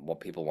 and what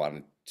people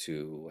wanted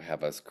to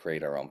have us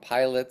create our own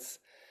pilots,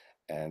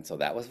 and so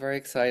that was very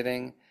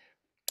exciting.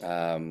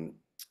 Um,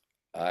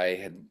 I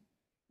had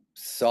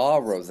saw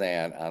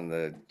Roseanne on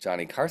the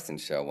Johnny Carson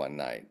show one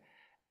night.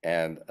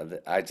 And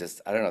I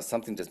don't know,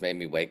 something just made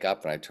me wake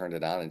up and I turned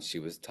it on and she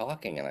was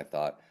talking. And I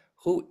thought,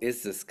 who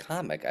is this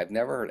comic? I've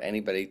never heard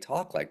anybody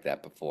talk like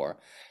that before.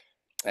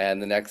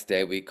 And the next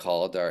day we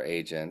called our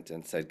agent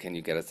and said, "Can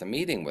you get us a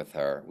meeting with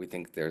her? We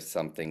think there's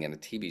something in a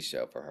TV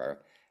show for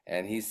her."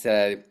 And he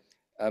said,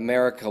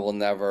 "America will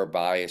never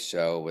buy a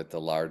show with the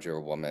larger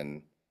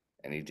woman."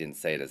 And he didn't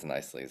say it as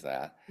nicely as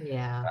that.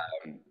 Yeah.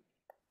 Um,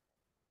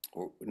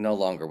 we're no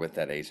longer with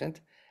that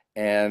agent.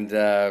 And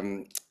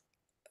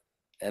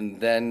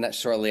then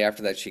shortly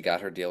after that, she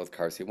got her deal with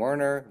Carsey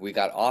Werner. We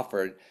got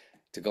offered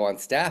to go on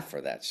staff for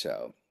that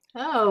show.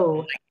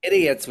 Oh.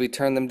 Idiots, we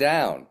turned them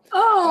down.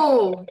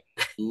 Oh.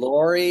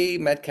 Lori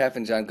Metcalf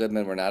and John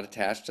Goodman were not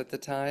attached at the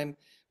time.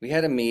 We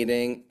had a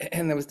meeting,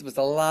 and there was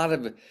a lot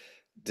of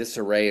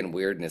disarray and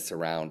weirdness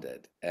around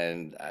it.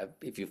 And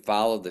if you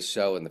followed the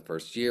show in the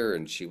first year,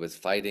 and she was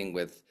fighting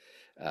with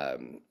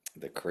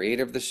the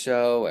creator of the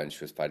show, and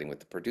she was fighting with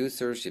the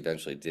producers. She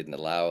eventually didn't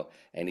allow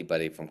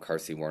anybody from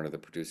Carsey Warner, the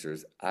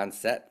producers, on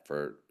set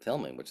for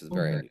filming, which is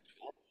very Mhm.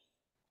 unusual.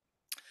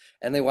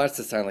 And they wanted us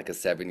to sign like a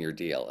 7-year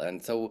deal.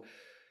 And so,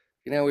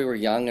 we were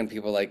young and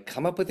people were like,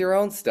 come up with your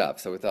own stuff.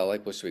 So we thought,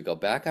 like, well, should we go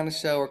back on a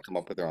show or come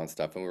up with our own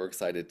stuff? And we were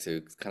excited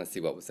to kind of see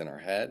what was in our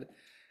head.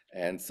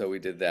 And so we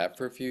did that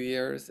for a few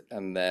years.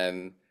 And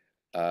then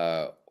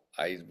uh,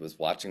 I was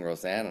watching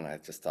Roseanne and I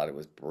just thought it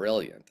was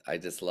brilliant. I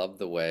just loved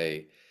the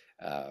way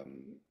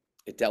um,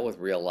 it dealt with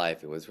real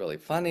life. It was really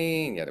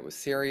funny and yet it was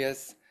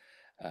serious.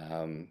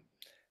 Um,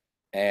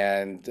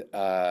 and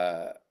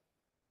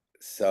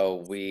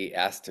So we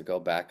asked to go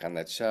back on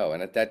that show.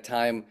 And at that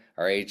time,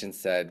 our agent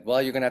said,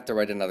 well, you're going to have to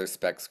write another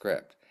spec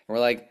script. And we're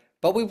like,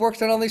 but we've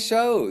worked on all these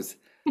shows.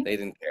 They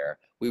didn't care.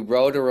 We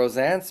wrote a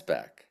Roseanne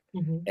spec.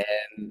 Mhm.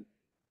 And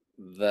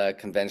the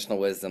conventional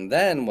wisdom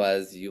then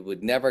was you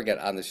would never get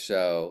on the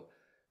show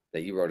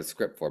that you wrote a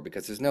script for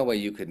because there's no way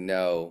you could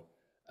know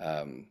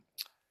um,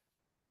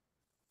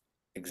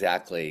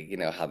 exactly,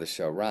 how the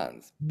show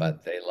runs. Mhm.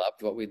 But they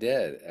loved what we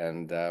did,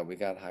 and we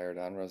got hired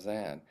on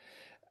Roseanne.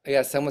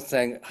 Yeah, someone's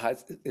saying how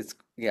it's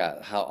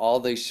yeah, how all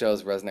these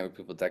shows resonate with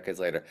people decades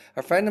later.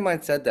 A friend of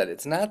mine said that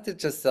it's not that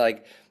just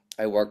like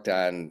I worked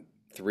on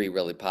three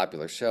really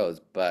popular shows,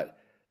 but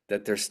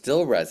that they're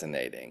still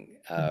resonating.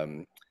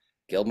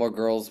 Gilmore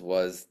Girls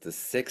was the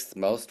sixth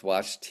most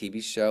watched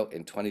TV show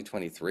in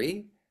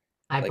 2023.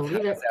 I Like, how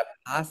believe is it. that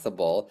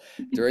possible?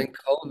 During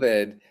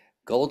COVID,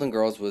 Golden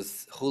Girls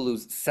was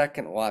Hulu's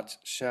second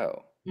watched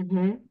show.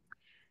 Hmm.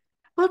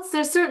 Well,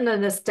 there's certain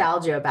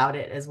nostalgia about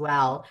it as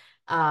well.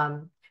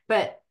 Um,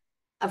 but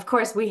of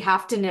course, we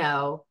have to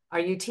know, are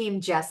you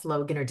team Jess,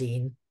 Logan, or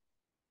Dean?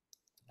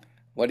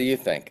 What do you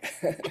think?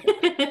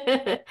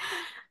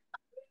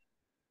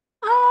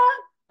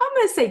 I'm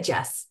gonna say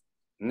Jess.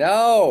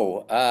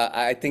 No,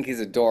 I think he's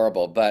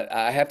adorable, but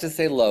I have to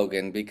say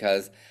Logan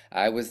because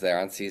I was there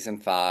on season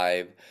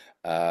five.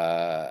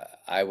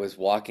 I was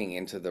walking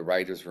into the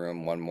writer's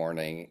room one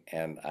morning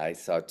and I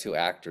saw two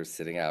actors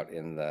sitting out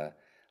in the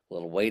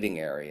little waiting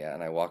area.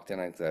 And I walked in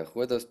and I said,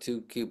 who are those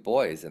two cute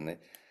boys? And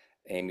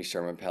Amy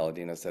Sherman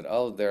Palladino said,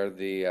 oh, they're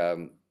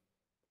the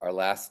our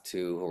last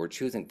two who we're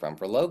choosing from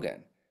for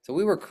Logan. So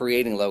we were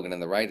creating Logan in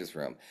the writer's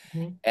room.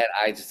 Mhm. And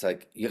I just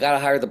like, you got to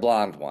hire the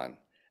blonde one.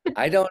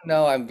 I don't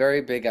know. I'm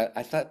very big.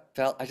 I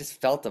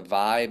just felt the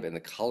vibe and the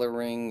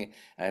coloring,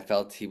 and I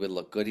felt he would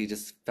look good. He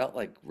just felt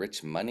like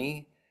rich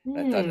money, and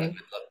I thought he Hmm. would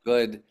look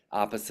good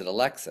opposite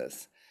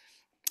Alexis.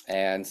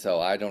 And so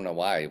I don't know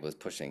why he was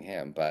pushing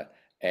him, but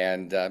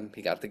and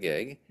he got the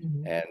gig,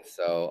 Mhm. and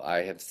so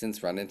I have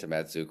since run into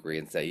Matt Zuckery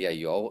and say, yeah,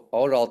 you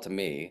owe it all to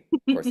me.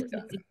 Of course he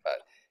doesn't, but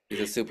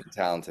he's a super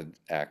talented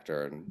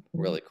actor and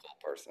really cool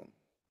person.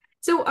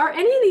 So are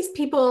any of these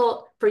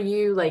people for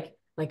you like,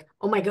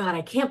 oh my God,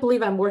 I can't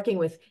believe I'm working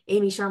with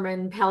Amy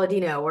Sherman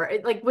Palladino? Or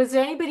like, was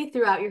there anybody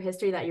throughout your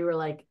history that you were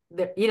like,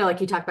 like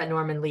you talked about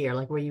Norman Lear,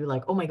 like were you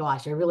like, oh my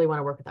gosh, I really want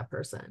to work with that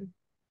person?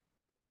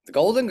 The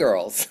Golden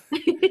Girls.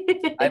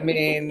 I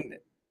mean,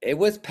 it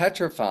was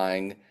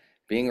petrifying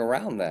being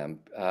around them.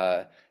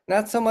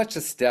 Not so much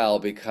Estelle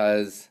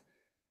because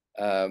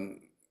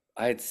um,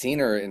 I had seen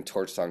her in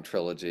Torch Song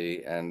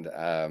Trilogy, and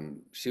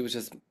she was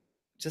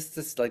just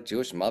this like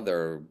Jewish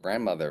mother,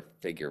 grandmother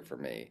figure for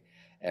me.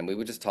 And we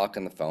would just talk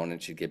on the phone,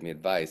 and she'd give me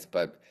advice.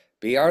 But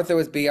B. Arthur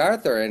was B.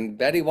 Arthur, and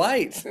Betty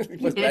White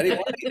was Betty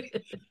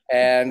White.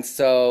 And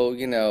so,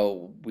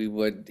 we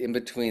would, in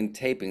between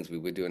tapings, we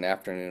would do an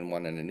afternoon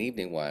one and an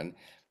evening one.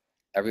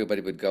 Everybody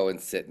would go and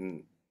sit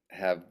and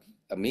have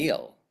a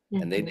meal,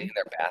 and they'd be in Mhm.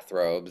 their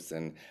bathrobes,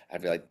 and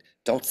I'd be like,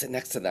 "Don't sit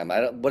next to them.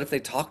 I don't, what if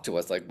they talk to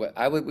us?" Like,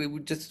 we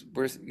would just,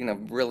 we're,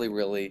 really,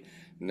 really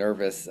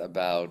nervous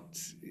about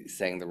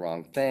saying the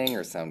wrong thing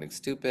or sounding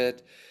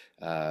stupid,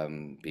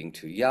 being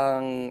too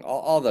young,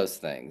 all those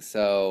things.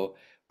 So,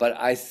 but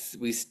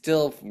we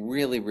still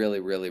really, really,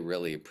 really,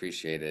 really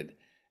appreciated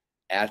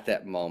at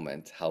that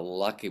moment how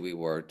lucky we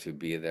were to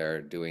be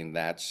there doing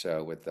that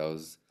show with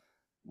those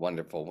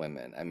wonderful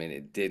women. I mean,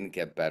 it didn't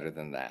get better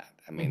than that.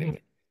 I mean,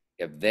 Mhm.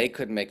 if they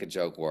couldn't make a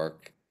joke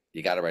work,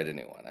 you got to write a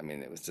new one. I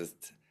mean, it was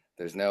just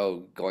there's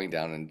no going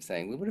down and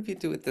saying, well, "What if you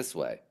do it this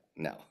way?"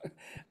 No,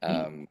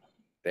 um,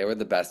 they were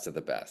the best of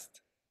the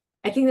best.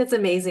 I think that's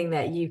amazing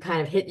that you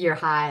kind of hit your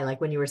high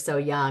like when you were so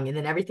young, and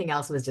then everything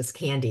else was just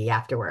candy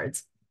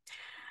afterwards.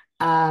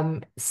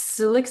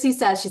 So Lixie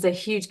says she's a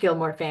huge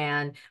Gilmore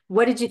fan.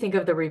 What did you think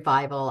of the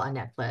revival on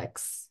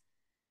Netflix?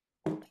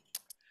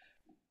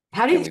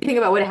 How did Can you we think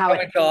about how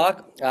can it? we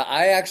talk?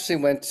 I actually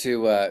went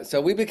to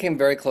so we became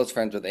very close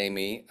friends with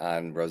Amy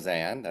on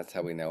Roseanne. That's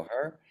how we know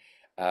her.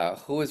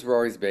 Who is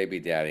Rory's baby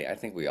daddy? I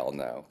think we all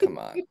know. Come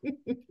on.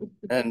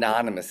 An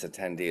anonymous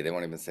attendee. They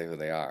won't even say who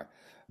they are.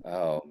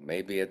 Oh,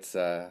 maybe it's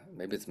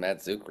Matt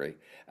Zuckery.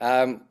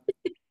 Um,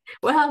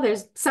 Well,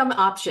 there's some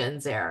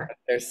options there.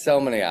 there's so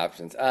many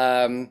options.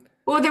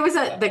 Well, there was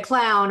the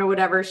clown or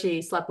whatever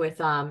she slept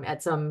with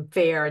at some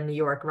fair in New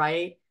York,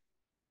 right?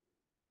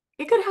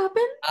 It could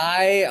happen.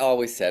 I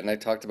always said, and I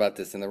talked about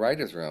this in the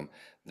writers' room,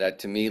 that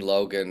to me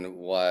Logan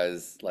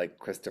was like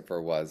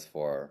Christopher was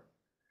for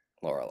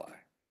Lorelai,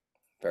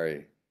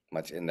 very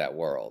much in that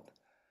world,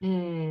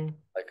 Mm,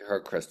 like her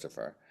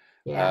Christopher.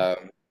 yeah.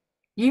 Um,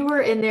 You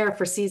were in there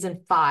for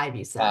season 5,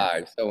 you said.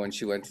 five. So when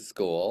she went to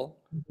school,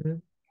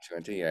 Mhm. she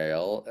went to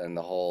Yale, and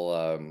the whole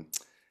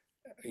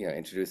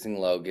introducing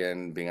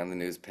Logan, being on the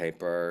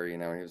newspaper, he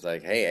was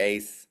like, "Hey,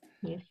 Ace."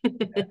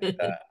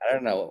 I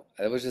don't know.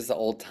 It was just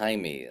old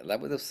timey. That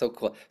was so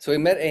cool. So we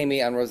met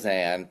Amy on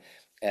Roseanne,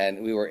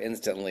 and we were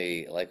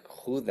instantly like,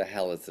 "Who the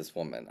hell is this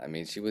woman?" I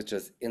mean, she was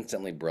just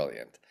instantly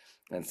brilliant,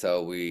 and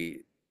so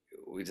we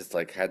just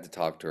like had to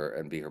talk to her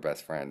and be her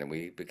best friend, and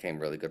we became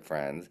really good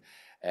friends,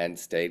 and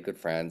stayed good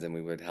friends, and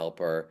we would help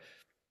her.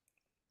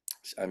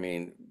 I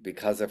mean,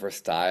 because of her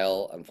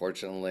style,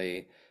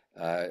 unfortunately,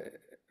 uh,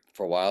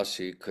 for a while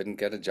she couldn't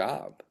get a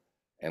job.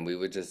 And we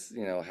would just,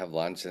 have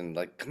lunch and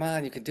like, come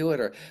on, you can do it.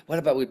 Or what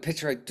about we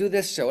pitch her, do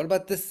this show? What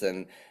about this?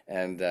 And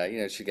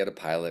she'd get a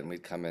pilot and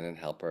we'd come in and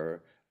help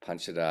her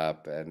punch it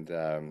up. And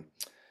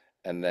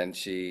then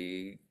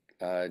she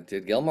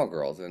did Gilmore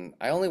Girls. And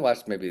I only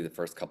watched maybe the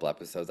first couple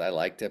episodes. I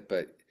liked it,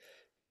 but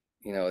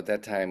at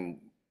that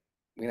time,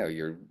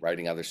 you're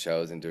writing other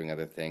shows and doing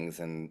other things,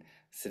 and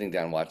sitting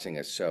down watching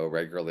a show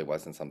regularly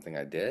wasn't something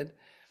I did.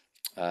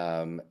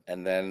 And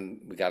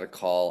then we got a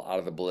call out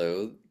of the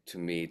blue to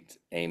meet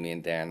Amy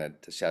and Dan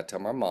at the Chateau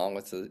Marmont,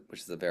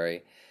 which is a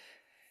very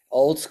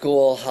old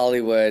school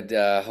Hollywood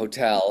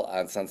hotel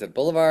on Sunset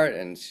Boulevard.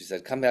 And she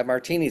said, "Come have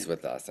martinis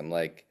with us." I'm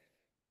like,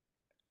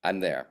 "I'm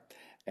there."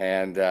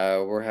 And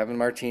we're having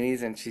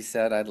martinis, and she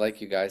said, "I'd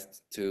like you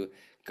guys to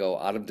go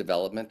out of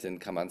development and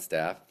come on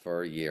staff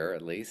for a year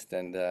at least.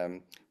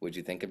 And would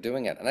you think of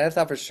doing it?" And I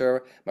thought for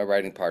sure my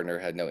writing partner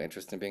had no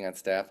interest in being on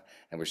staff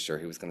and was sure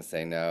he was going to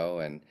say no.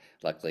 And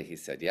luckily he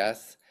said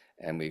yes.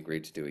 And we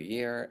agreed to do a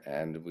year,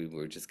 and we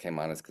just came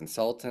on as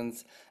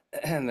consultants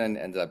and then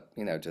ended up,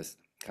 just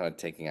kind of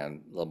taking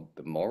on a little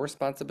bit more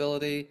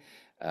responsibility.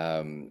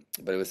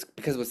 But it was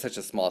because it was such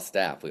a small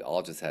staff, we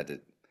all just had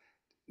to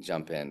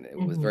jump in. It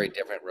was very Mhm.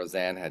 different.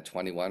 Roseanne had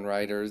 21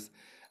 writers.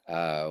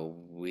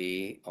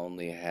 We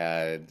only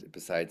had,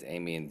 besides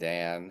Amy and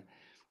Dan,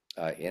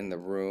 in the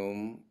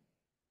room,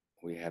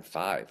 we had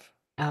five.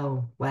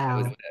 Oh, That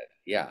was wow. it.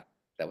 Yeah,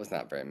 that was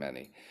not very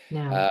many.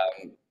 No. Uh,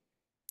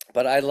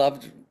 but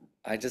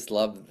I just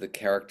loved the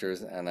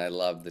characters, and I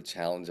loved the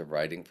challenge of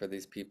writing for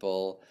these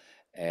people.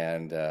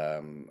 And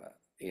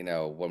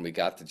when we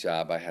got the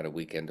job, I had a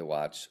weekend to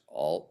watch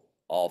all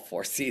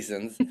four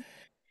seasons.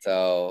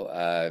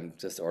 So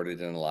just ordered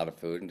in a lot of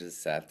food and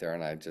just sat there,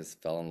 and I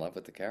just fell in love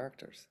with the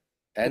characters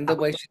and the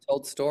way she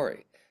told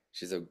story.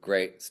 She's a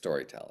great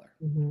storyteller.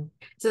 Mhm.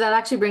 So that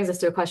actually brings us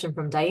to a question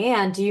from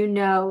Diane. Do you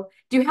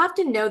have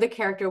to know the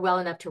character well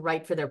enough to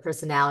write for their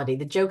personality?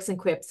 The jokes and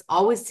quips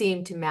always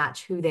seem to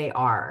match who they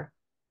are.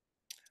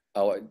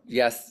 Oh,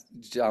 yes,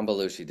 John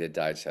Belushi did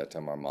die at Chateau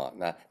Marmont.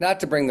 Not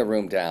to bring the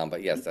room down,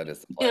 but yes, that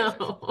is the place.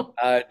 No.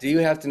 Do you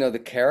have to know the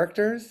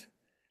characters?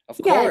 Of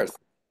Yes. course.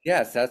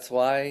 Yes, that's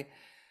why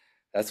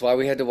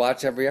we had to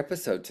watch every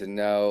episode to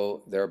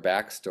know their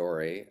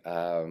backstory.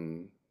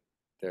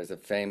 There's a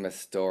famous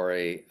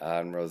story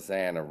on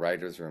Roseanne, a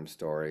writer's room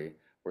story,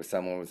 where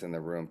someone was in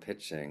the room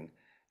pitching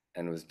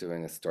and was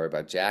doing a story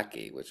about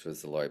Jackie, which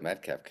was the Lloyd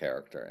Metcalf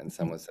character, and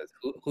someone says,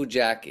 "Who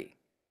Jackie?"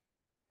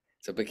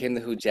 So it became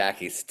the "Who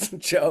Jackie"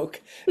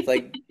 joke. It's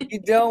like you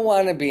don't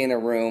want to be in a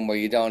room where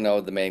you don't know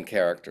the main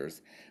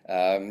characters.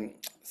 But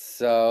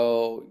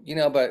still,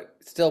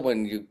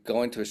 when you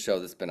go into a show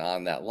that's been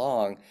on that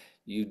long,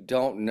 you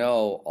don't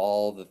know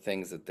all the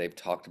things that they've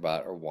talked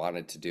about or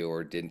wanted to do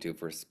or didn't do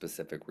for a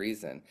specific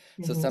reason.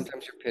 So Mhm.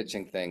 sometimes you're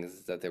pitching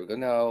things that they would go,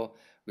 "No,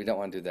 we don't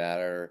want to do that,"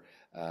 or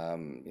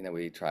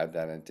we tried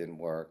that and it didn't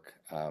work.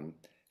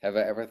 Have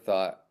I ever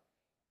thought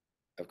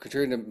of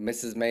Katrina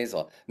Mrs.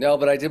 Maisel? No,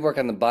 but I did work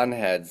on the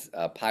Bunheads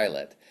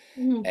pilot,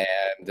 Mhm.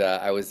 and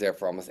I was there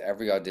for almost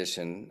every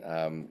audition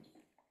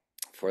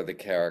for the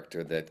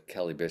character that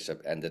Kelly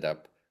Bishop ended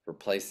up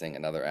replacing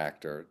another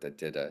actor that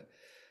did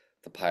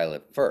the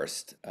pilot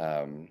first.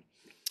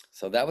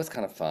 So that was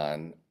kind of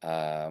fun,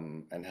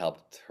 and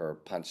helped her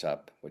punch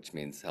up, which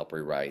means help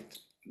rewrite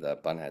the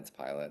Bunheads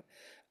pilot,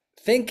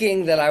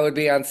 thinking that I would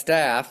be on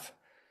staff,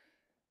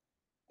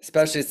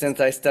 especially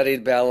since I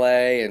studied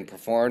ballet and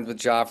performed with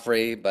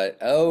Joffrey. But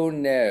oh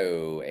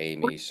no,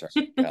 Amy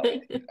Sherman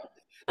Kelly.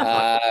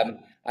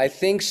 I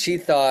think she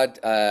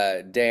thought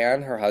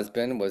Dan, her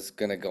husband, was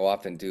going to go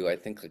off and do, I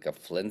think, like a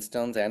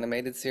Flintstones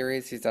animated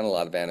series. He's done a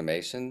lot of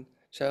animation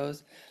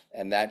shows,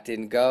 and that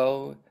didn't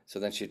go. So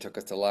then she took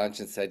us to lunch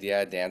and said,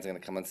 "Yeah, Dan's going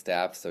to come on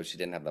staff." So she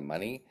didn't have the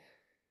money.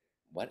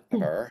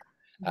 Whatever.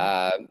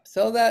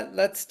 So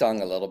that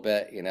stung a little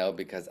bit,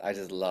 because I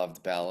just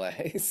loved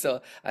ballet.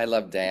 So I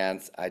love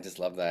dance. I just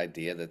love the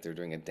idea that they're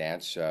doing a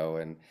dance show,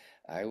 and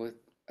I would,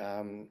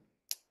 um,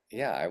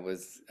 yeah,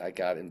 I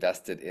got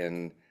invested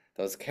in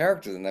those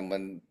characters, and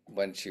then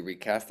when she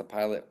recast the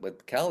pilot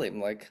with Kelly,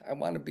 I'm like, I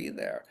want to be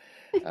there.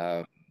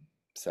 Um,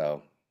 so,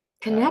 um,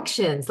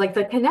 Connections, like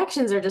the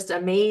connections are just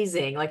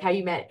amazing. Like how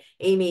you met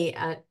Amy,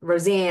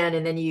 Roseanne,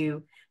 and then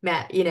you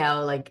met,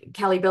 like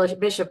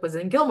Bishop was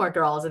in Gilmore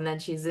Girls, and then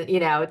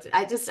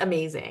it's just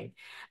amazing.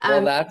 well,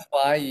 Um, that's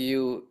why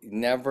you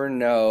never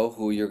know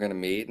who you're going to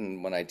meet.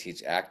 And when I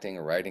teach acting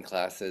or writing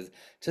classes,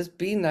 just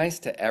be nice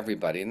to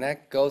everybody. And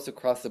that goes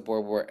across the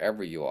board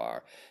wherever you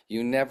are.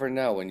 You never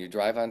know when you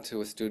drive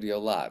onto a studio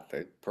lot,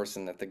 the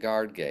person at the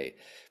guard gate,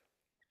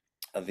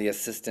 the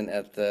assistant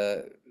at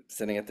the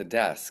sitting at the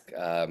desk.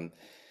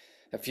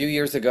 A few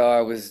years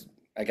ago,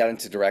 I got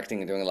into directing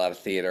and doing a lot of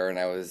theater, and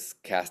I was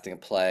casting a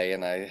play,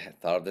 and I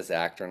had thought of this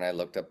actor, and I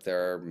looked up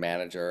their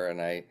manager,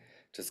 and I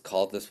just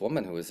called this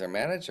woman who was their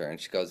manager, and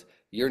she goes,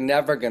 "You're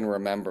never going to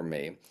remember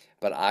me,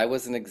 but I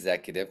was an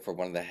executive for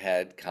one of the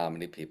head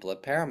comedy people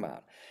at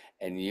Paramount."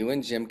 And you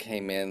and Jim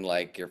came in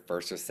like your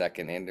first or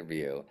second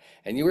interview.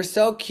 And you were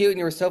so cute and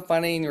you were so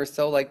funny and you were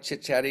so like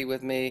chit chatty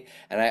with me.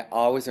 And I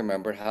always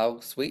remembered how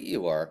sweet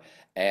you were.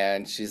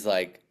 And she's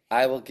like,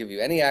 I will give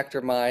you any actor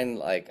of mine.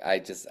 Like, I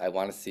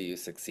want to see you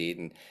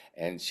succeed.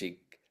 And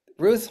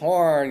Ruth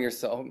Horn, you're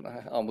so,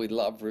 oh, we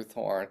love Ruth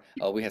Horn.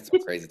 Oh, we had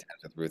some crazy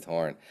times with Ruth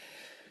Horn.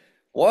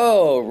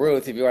 Whoa,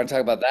 Ruth, if you want to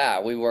talk about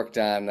that, we worked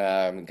on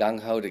Gung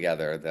Ho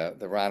together,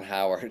 the Ron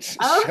Howard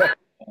Oh, show.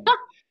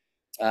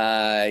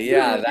 you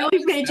Yeah,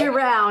 really made your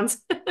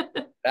rounds.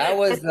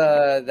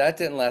 that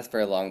didn't last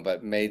very long,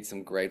 but made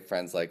some great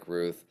friends like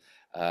Ruth.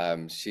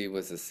 She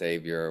was a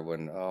savior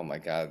when, oh my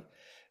God.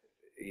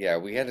 Yeah,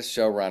 we had a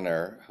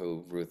showrunner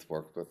who Ruth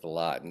worked with a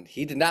lot, and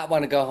he did not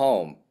want to go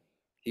home.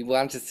 He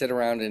wanted to sit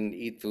around and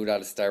eat food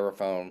out of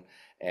styrofoam.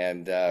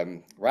 And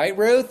right,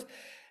 Ruth?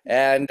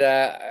 And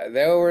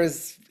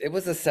it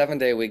was a 7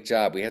 day a week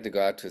job. We had to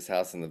go out to his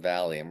house in the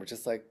valley, and we're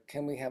just like,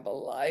 can we have a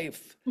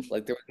life?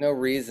 Like, there was no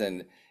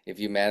reason, if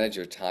you manage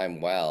your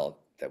time well,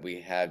 that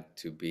we had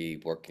to be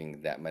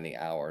working that many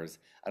hours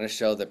on a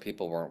show that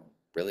people weren't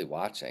really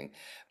watching.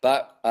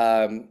 But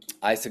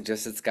I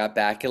suggested Scott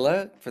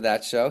Bakula for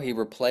that show. He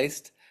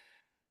replaced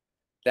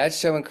that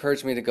show,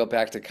 encouraged me to go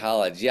back to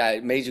college. Yeah,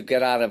 it made you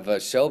get out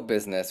of show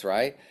business,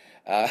 right?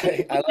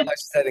 I love how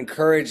she said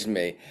encouraged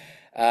me.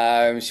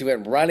 She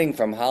went running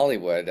from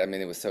Hollywood. I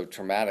mean, it was so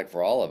traumatic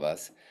for all of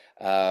us.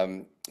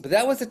 But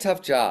that was a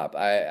tough job.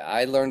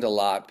 I learned a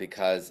lot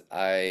because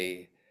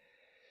I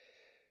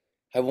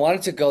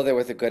wanted to go there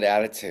with a good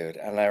attitude,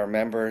 and I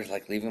remember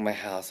like leaving my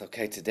house.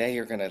 Okay, today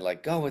you're gonna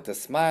like go with a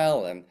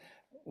smile, and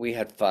we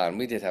had fun.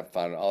 We did have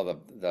fun. All the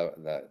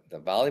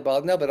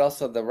volleyball, no, but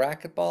also the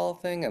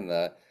racquetball thing and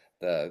the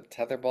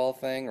tetherball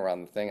thing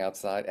around the thing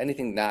outside.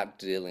 Anything not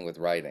dealing with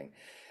writing.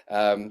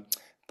 Um,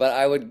 but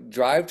I would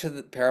drive to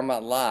the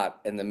Paramount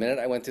lot, and the minute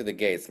I went through the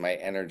gates, my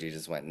energy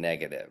just went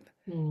negative.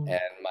 Hmm. And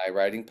my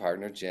writing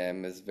partner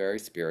Jim is very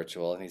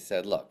spiritual, and he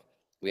said, "Look,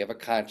 we have a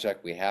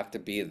contract. We have to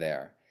be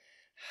there.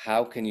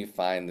 How can you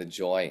find the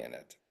joy in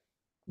it?"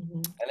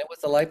 Mhm. And it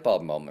was a light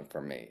bulb moment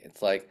for me.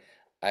 It's like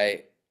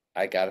I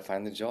I got to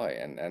find the joy,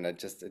 and it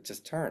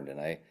just turned, and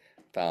I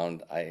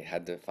found I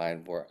had to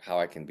find how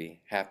I can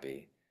be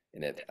happy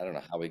in it. I don't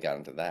know how we got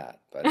into that,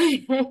 but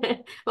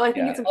Well, I think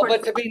yeah. it's Oh,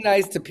 important. but to be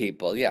nice to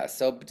people, yeah.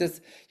 So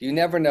just you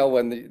never know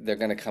when they're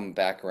going to come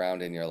back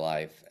around in your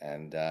life,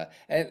 and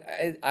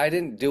I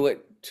didn't do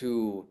it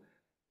to.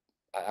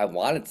 I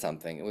wanted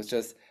something. It was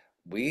just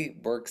we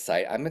were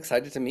excited. I'm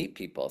excited to meet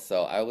people.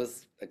 So I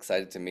was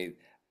excited to meet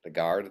the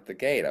guard at the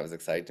gate. I was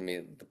excited to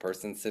meet the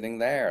person sitting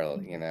there,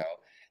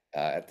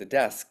 at the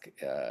desk,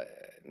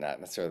 not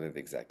necessarily the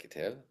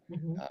executive.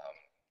 Mhm. Um,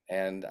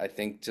 and I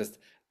think just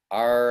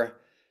our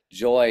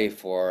joy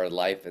for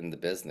life in the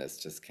business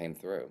just came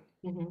through.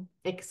 Mhm.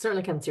 It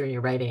certainly comes through in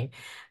your writing.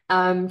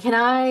 Can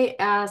I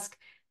ask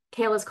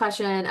Kayla's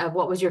question of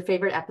what was your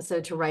favorite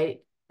episode to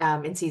write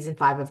in season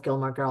 5 of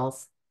Gilmore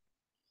Girls?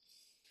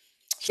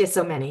 She has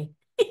so many.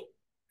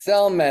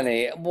 So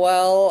many.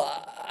 Well,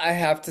 I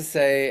have to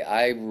say,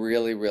 I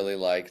really, really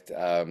liked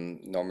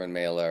Norman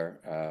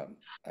Mailer.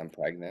 I'm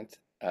pregnant.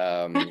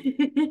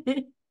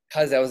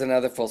 Because that was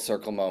another full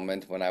circle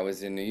moment when I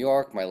was in New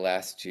York, my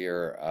last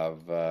year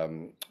of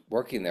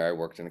working there. I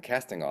worked in a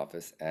casting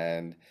office,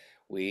 and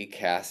we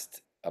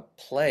cast a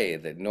play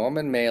that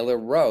Norman Mailer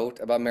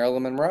wrote about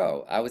Marilyn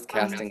Monroe. I was Oh,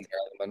 no. casting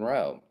Marilyn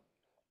Monroe.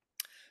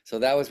 So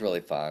that was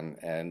really fun.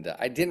 And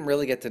I didn't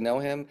really get to know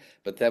him,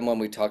 but then when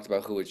we talked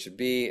about who it should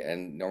be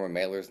and Norman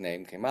Mailer's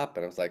name came up,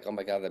 and I was like, oh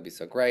my God, that'd be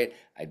so great.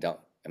 I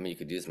mean, you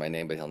could use my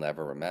name, but he'll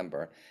never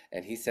remember.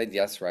 And he said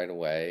yes right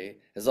away,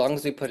 as long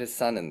as we put his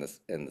son in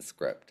the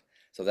script.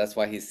 So that's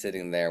why he's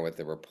sitting there with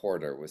the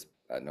reporter, was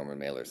Norman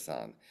Mailer's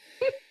son.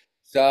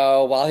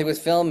 So while he was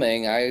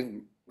filming,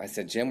 I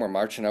said, Jim, we're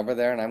marching over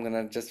there, and I'm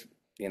gonna just,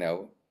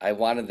 I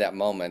wanted that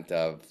moment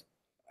of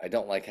I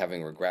don't like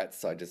having regrets,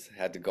 so I just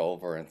had to go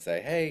over and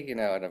say, hey,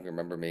 I don't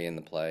remember me in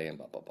the play and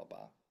blah blah blah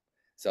blah.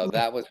 So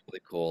that was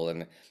really cool,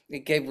 and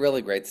it gave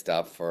really great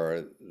stuff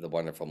for the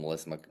wonderful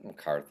Melissa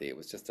McCarthy. It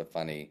was just a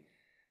funny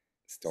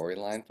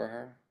storyline for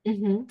her.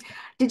 Hmm.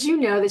 Did you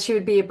know that she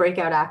would be a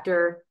breakout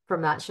actor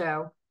from that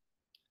show?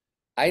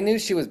 I knew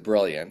she was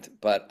brilliant,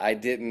 but I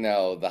didn't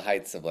know the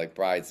heights of like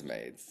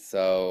Bridesmaids.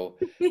 So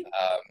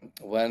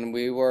when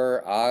we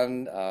were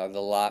on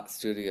the lot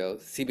studio,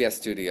 CBS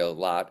studio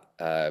lot,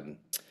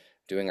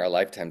 doing our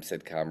Lifetime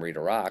sitcom Rita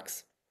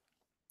Rocks,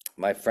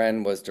 my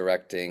friend was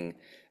directing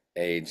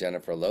a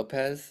Jennifer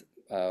Lopez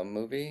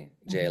movie,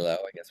 Mhm. J-Lo,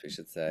 I guess we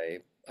should say,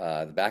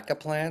 The Backup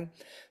Plan.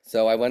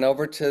 So I went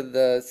over to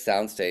the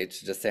soundstage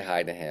to just say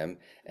hi to him,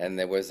 and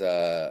there was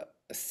a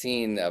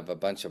scene of a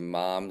bunch of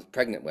moms,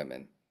 pregnant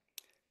women,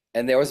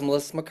 And there was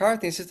Melissa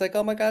McCarthy. And she's like,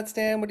 "Oh my God,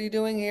 Stan, what are you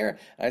doing here?"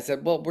 And I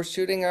said, "Well, we're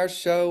shooting our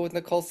show with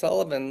Nicole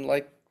Sullivan,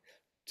 like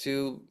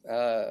to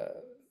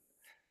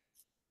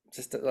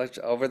just like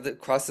over the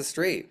across the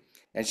street."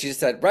 And she just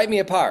said, "Write me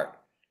a part."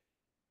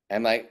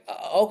 I'm like,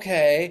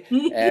 Okay."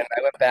 And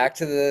I went back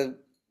to the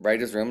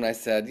writer's room and I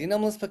said, "You know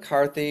Melissa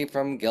McCarthy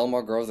from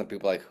Gilmore Girls?" And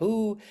people are like,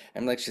 "Who?"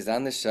 I'm like, "She's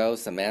on the show,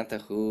 Samantha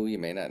Who, you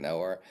may not know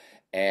her."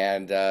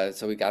 And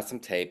so we got some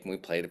tape and we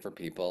played it for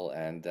people.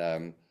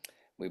 And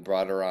we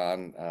brought her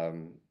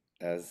on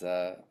as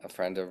a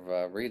friend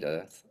of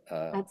Rita's.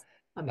 That's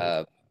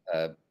amazing. Uh,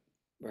 uh,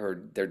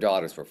 their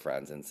daughters were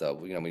friends. And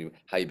so,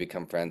 how you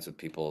become friends with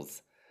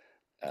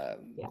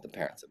Yeah. the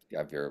parents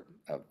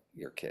of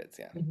your kids.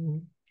 Yeah.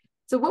 Mhm.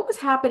 So what was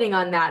happening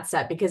on that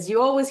set? Because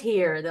you always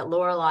hear that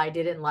Lorelai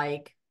didn't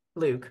like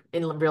Luke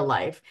in real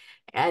life,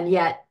 and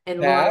yet Pat?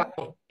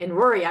 Lorelai and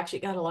Rory actually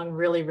got along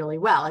really, really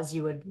well, as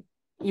you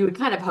would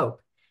kind of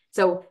hope.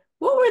 So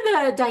what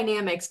were the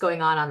dynamics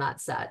going on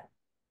that set?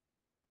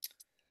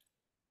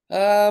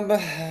 Um,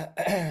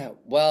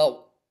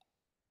 well,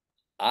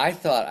 I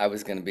thought I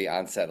was going to be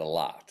on set a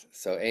lot.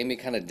 So Amy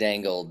kind of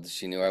dangled.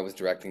 She knew I was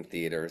directing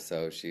theater,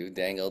 so she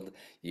dangled,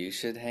 "You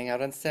should hang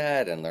out on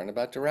set and learn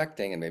about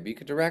directing, and maybe you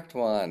could direct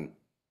one."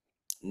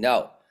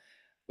 No,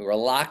 we were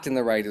locked in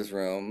the writer's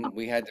room.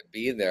 We had to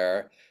be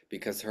there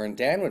because her and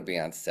Dan would be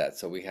on set.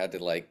 So we had to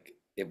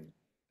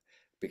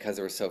because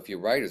there were so few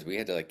writers, we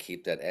had to like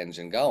keep that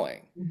engine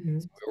going.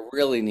 So Mhm. we were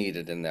really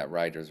needed in that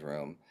writer's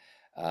room.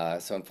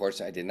 So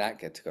unfortunately, I did not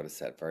get to go to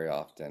set very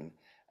often.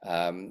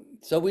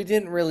 So we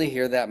didn't really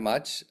hear that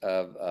much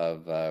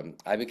of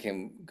I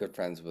became good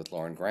friends with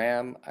Lauren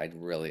Graham. I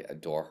really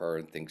adore her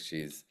and think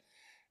she's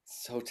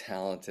so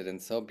talented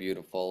and so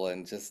beautiful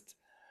and just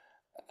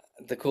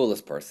the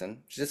coolest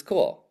person. She's just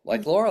cool,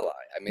 like Lorelai.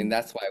 I mean,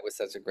 that's why it was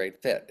such a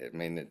great fit. I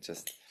mean,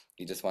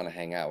 you just want to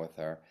hang out with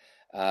her.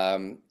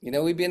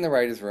 We'd be in the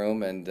writer's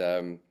room, and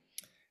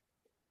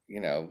you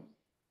know,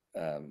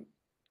 um,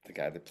 the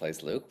guy that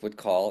plays Luke would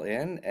call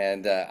in,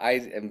 and I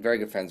am very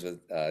good friends with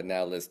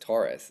now Liz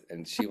Torres,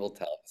 and she will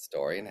tell the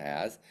story and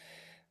has,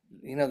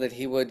 that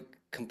he would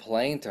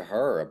complain to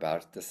her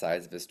about the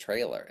size of his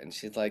trailer, and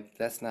she's like,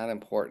 "That's not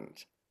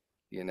important,"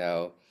 you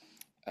know.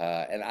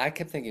 And I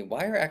kept thinking,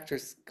 why are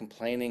actors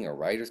complaining or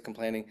writers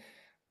complaining?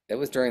 It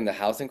was during the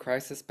housing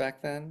crisis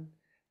back then,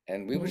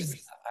 and Mhm.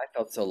 I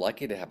felt so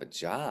lucky to have a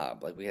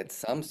job. Like we had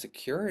some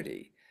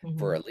security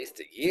for Mhm. at least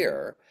a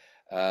year.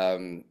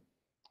 Um,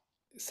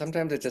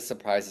 Sometimes it just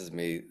surprises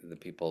me the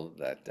people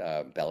that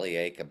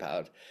bellyache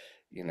about,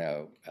 you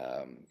know,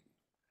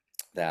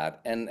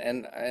 that.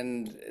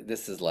 And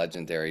this is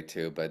legendary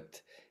too,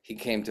 but he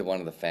came to one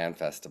of the fan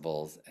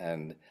festivals,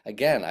 and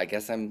again, I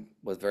guess I'm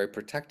was very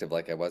protective,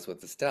 like I was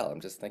with Estelle.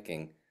 I'm just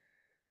thinking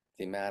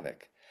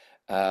thematic.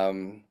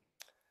 Um,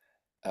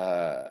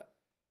 uh,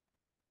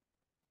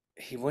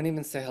 he wouldn't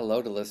even say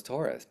hello to Liz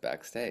Torres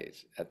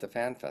backstage at the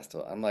fan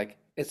festival. I'm like,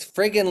 it's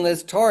friggin'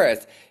 Liz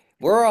Torres.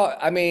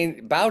 I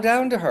mean, bow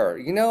down to her.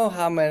 You know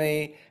how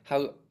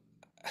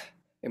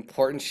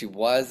important she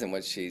was and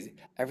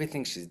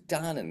everything she's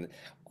done and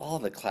all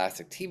the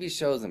classic TV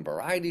shows and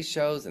variety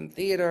shows and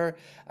theater.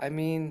 I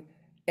mean,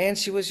 and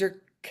she was your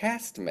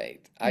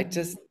castmate.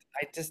 Mhm.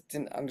 I just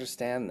didn't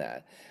understand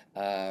that.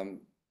 Um,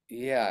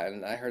 yeah,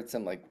 and I heard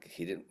some like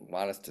he didn't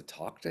want us to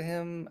talk to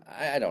him.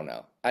 I don't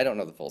know. I don't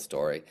know the full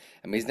story.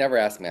 I mean, he's never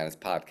asked me on his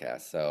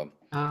podcast, so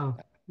Oh,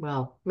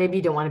 well, maybe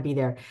you don't want to be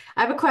there.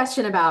 I have a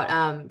question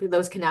about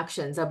those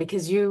connections,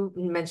 because you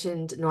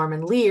mentioned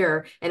Norman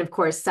Lear, and of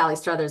course Sally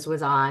Struthers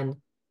was on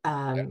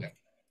um,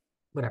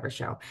 whatever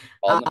show,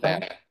 all in the um,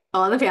 family.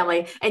 All in the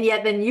Family, and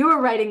yet then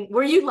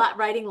were you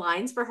writing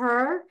lines for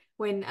her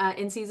when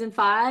in season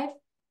 5?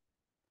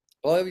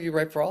 Well, you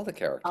write for all the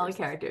All the characters.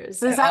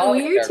 characters. Is that All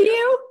the weird to characters.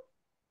 you?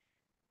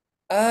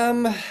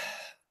 Um,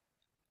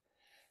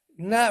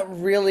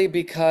 Not really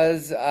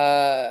because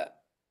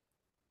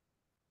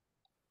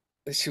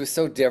she was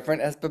so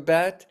different as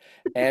Babette,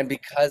 and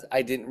because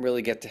I didn't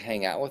really get to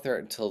hang out with her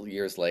until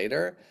years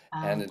later,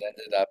 and Oh, it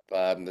ended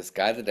up this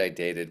guy that I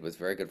dated was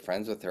very good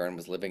friends with her and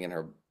was living in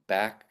her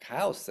back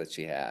house that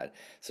she had.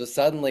 So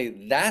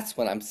suddenly, that's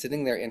when I'm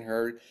sitting there in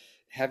her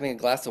having a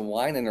glass of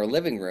wine in her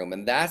living room,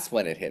 and that's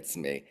when it hits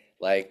me.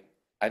 Like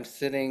I'm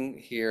sitting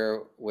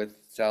here with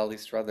Sally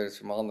Struthers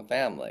from All in the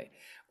Family,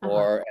 uh-huh.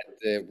 or at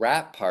the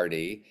rap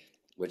party,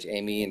 which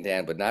Amy and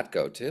Dan would not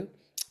go to.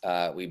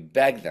 We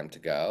begged them to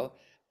go.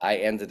 I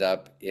ended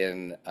up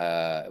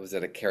it was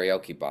at a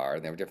karaoke bar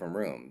and there were different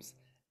rooms.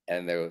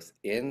 And there was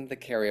in the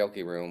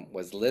karaoke room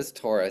was Liz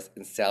Torres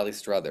and Sally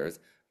Struthers,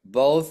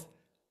 both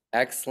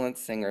excellent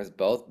singers,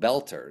 both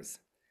belters,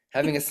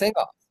 having a sing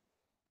off.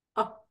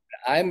 Oh,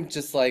 I'm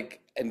just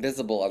like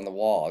invisible on the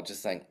wall,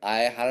 just saying,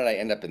 how did I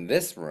end up in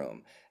this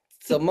room?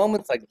 So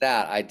moments like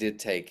that I did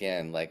take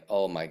in, like,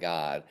 oh my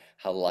God,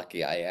 how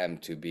lucky I am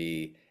to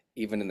be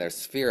even in their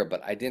sphere,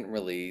 but I didn't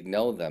really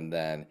know them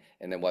then,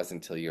 and it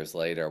wasn't until years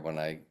later when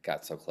I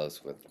got so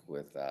close with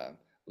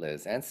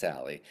Liz and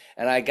Sally.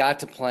 And I got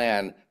to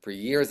plan for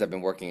years. I've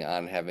been working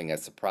on having a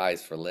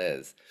surprise for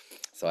Liz.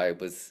 So I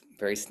was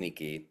very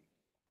sneaky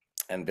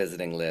and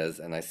visiting Liz,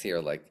 and I see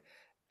her like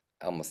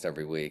almost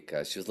every week.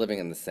 She was living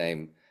in the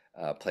same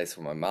place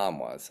where my mom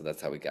was, so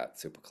that's how we got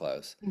super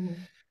close.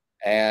 Mhm.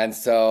 And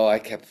so I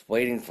kept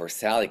waiting for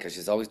Sally because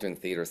she's always doing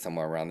theater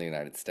somewhere around the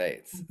United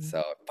States. Mhm. So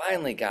I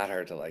finally got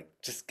her to like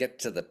just get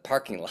to the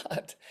parking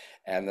lot.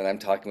 And then I'm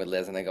talking with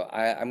Liz and I go,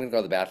 I'm gonna go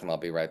to the bathroom, I'll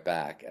be right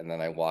back. And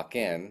then I walk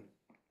in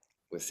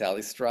with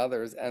Sally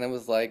Struthers, and it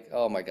was like,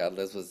 oh my God,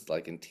 Liz was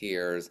like in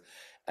tears.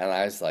 And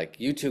I was like,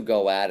 you two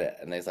go at it.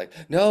 And they's like,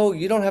 no,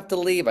 you don't have to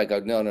leave. I go,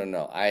 no, no,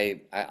 no.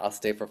 I'll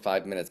stay for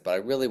 5 minutes. But I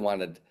really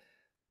wanted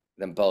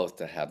them both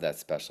to have that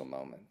special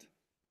moment.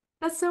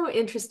 That's so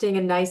interesting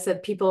and nice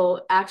that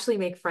people actually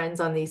make friends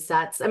on these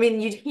sets. I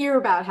mean, you'd hear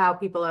about how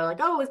people are like,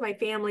 oh, it was my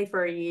family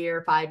for a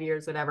year, 5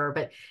 years, whatever,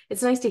 but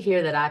it's nice to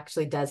hear that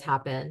actually does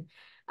happen.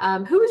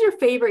 Who was your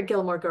favorite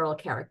Gilmore Girl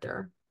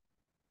character?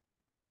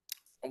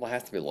 Well, it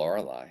has to be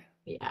Lorelai.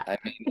 Yeah. I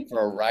mean,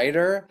 for a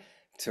writer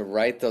to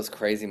write those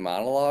crazy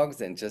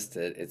monologues and just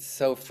it's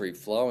so free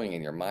flowing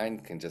and your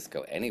mind can just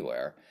go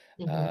anywhere.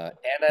 Hmm.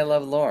 And I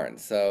love Lauren,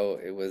 so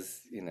it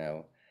was,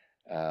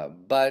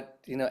 but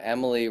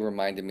Emily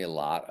reminded me a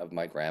lot of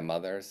my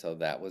grandmother, so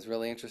that was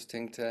really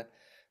interesting to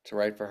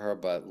write for her.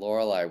 But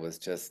Lorelai was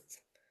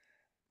just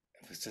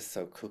it was just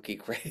so kooky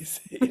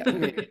crazy. I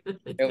mean,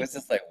 it was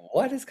just like,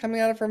 what is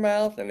coming out of her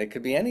mouth? And it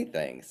could be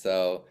anything.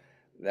 So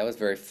that was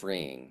very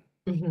freeing.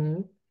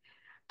 Hmm.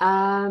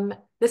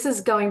 This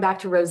is going back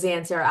to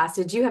Roseanne. Sarah asked,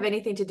 did you have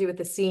anything to do with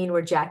the scene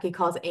where Jackie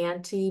calls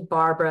Auntie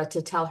Barbara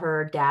to tell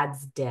her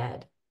dad's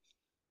dead?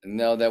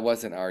 No, that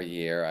wasn't our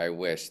year. I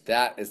wish.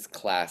 That is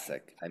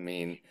classic. I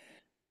mean,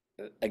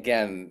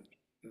 again,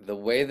 the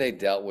way they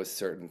dealt with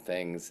certain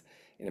things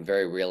in a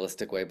very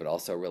realistic way, but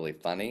also really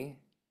funny.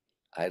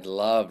 I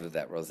loved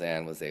that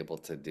Roseanne was able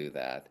to do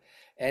that.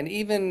 And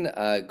even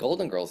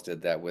Golden Girls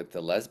did that with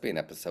the lesbian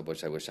episode,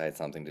 which I wish I had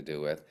something to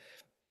do with.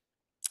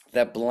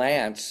 That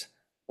Blanche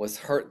was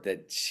hurt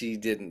that she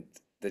didn't,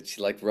 that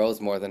she liked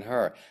Rose more than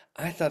her.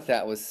 I thought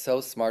that was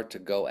so smart to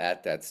go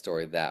at that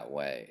story that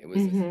way. It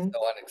was Hmm.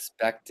 so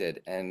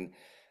unexpected. And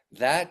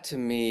that to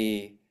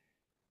me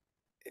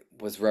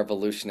was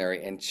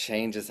revolutionary and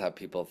changes how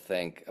people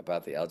think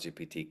about the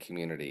LGBT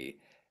community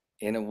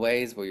in a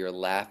ways where you're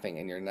laughing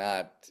and you're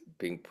not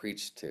being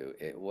preached to.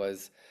 It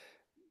was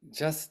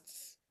just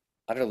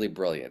utterly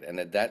brilliant. And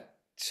that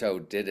show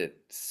did it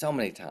so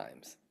many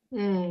times.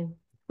 Mm.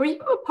 Were you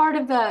a part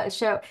of the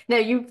show? Now,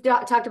 you've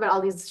talked about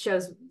all these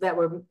shows that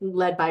were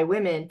led by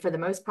women for the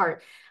most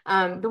part.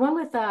 The one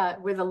with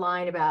the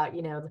line about,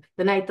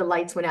 the night the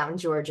lights went out in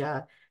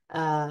Georgia.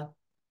 Uh,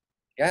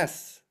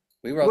 Yes,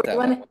 we were wrote you that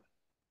one. on?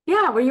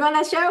 Yeah, were you on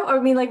that show? Or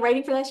I mean, like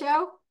writing for that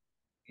show?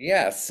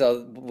 Yes,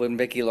 so when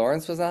Vicki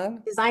Lawrence was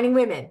on? Designing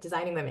Women,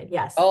 Designing Women.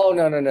 Yes. Oh,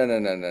 no, no, no, no,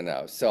 no, no,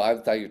 no. So I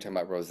thought you were talking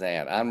about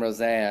Roseanne. On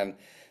Roseanne,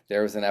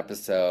 there was an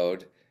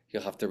episode,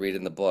 you'll have to read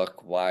in the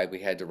book why we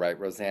had to write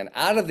Roseanne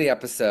out of the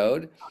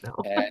episode. Oh, no.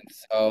 And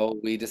so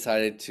we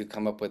decided to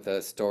come up with a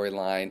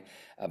storyline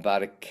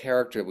about a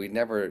character we'd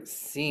never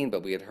seen,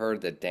 but we had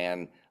heard that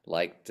Dan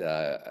liked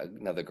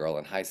another girl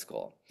in high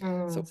school.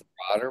 So Mm. we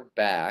brought her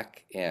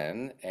back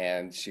in,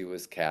 and she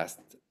was cast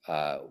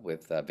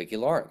with Vicki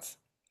Lawrence.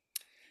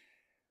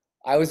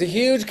 I was a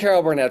huge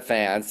Carol Burnett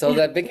fan, so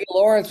that Vicki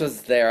Lawrence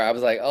was there. I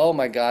was like, oh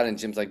my God. And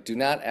Jim's like, do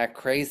not act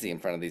crazy in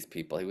front of these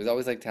people. He was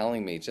always like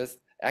telling me, just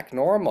act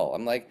normal.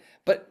 I'm like,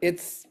 but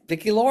it's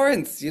Vicki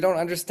Lawrence. You don't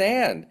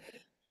understand.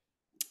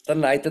 The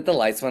night that the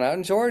lights went out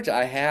in Georgia,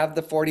 I have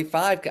the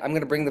 45. I'm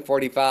going to bring the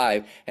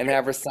 45 and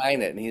have her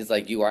sign it. And he's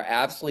like, you are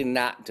absolutely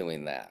not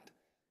doing that.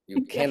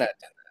 You Yeah, cannot.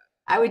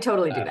 I would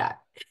totally do that.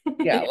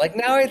 Yeah, like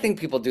now I think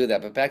people do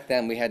that, but back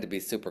then we had to be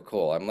super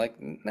cool. I'm like,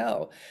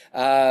 no.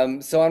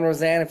 So on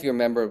Roseanne, if you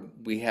remember,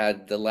 we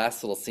had the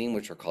last little scene,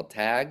 which were called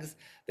tags.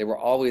 They were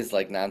always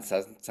like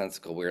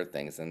nonsensical, weird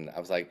things. And I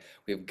was like,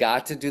 we've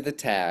got to do the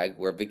tag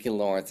where Vicki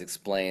Lawrence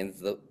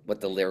explains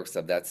what the lyrics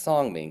of that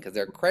song mean, because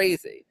they're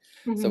crazy.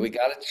 So we Mhm.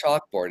 got a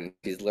chalkboard, and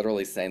she's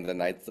literally saying the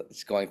night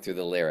she's going through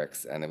the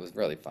lyrics, and it was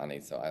really funny.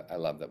 So I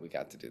love that we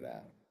got to do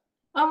that.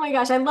 Oh my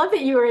gosh, I love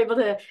that you were able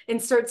to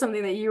insert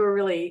something that you were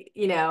really,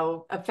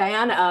 a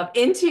fan of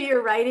into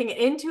your writing,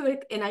 into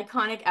an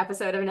iconic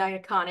episode of an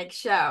iconic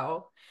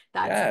show.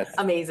 That's Yes,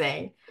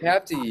 amazing. you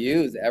have to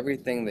use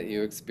everything that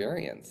you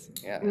experience.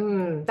 Yeah.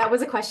 That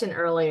was a question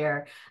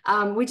earlier.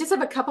 We just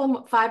have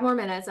 5 more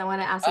minutes. I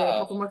want to ask you a Oh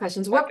couple more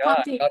questions. my What God, I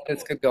prompted thought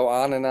this could go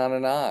on and on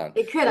and on.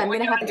 it could, Well, I'm we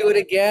going to have gotta to, do it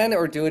again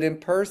or do it in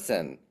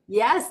person.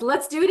 yes,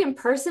 let's do it in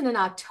person in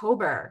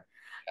October.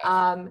 Yes.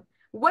 Um,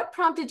 what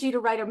prompted you to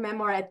write a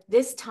memoir at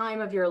this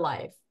time of your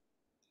life?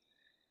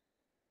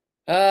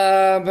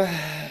 Um,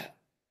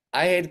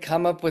 I had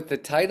come up with the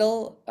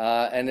title,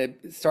 and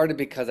it started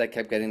because I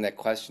kept getting that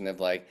question of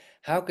like,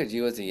 how could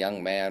you as a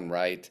young man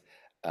write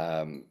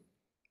um,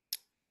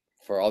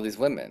 for all these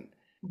women?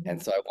 And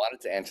Mhm. so I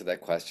wanted to answer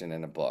that question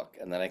in a book.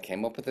 And then I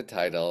came up with the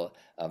title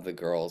of The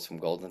Girls from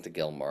Golden to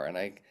Gilmore, and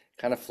I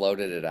kind of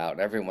floated it out,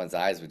 and everyone's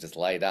eyes would just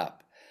light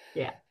up.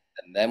 Yeah.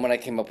 And then when I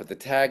came up with the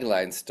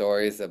tagline,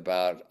 stories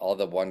about all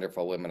the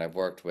wonderful women I've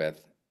worked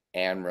with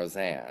and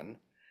Roseanne,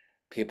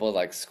 people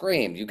like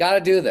screamed, "You got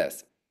to do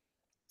this."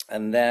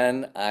 And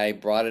then I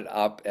brought it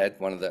up at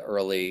one of the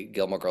early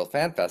Gilmore Girls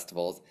fan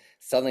festivals.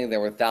 Suddenly there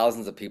were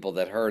thousands of people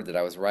that heard that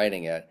I was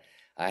writing it.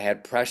 I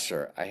had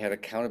pressure. I had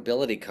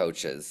accountability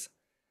coaches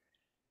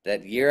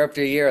that year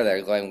after year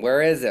they're going,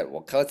 "Where is it?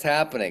 Well, what's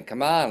happening?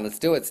 Come on, let's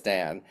do it,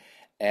 Stan."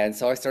 And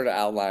so I started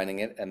outlining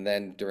it. And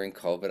then during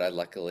COVID, I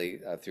luckily,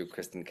 through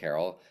Kristen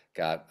Carroll,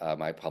 got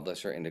my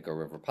publisher, Indigo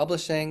River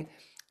Publishing.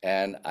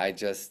 And I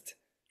just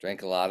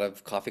drank a lot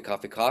of coffee,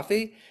 coffee,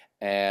 coffee,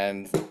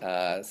 and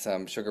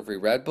some sugar-free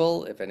Red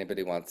Bull. If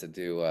anybody wants to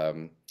do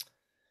an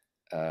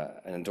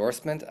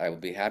endorsement, I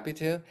would be happy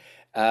to.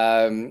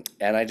 And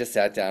I just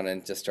sat down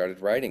and just started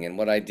writing. And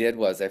what I did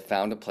was I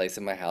found a place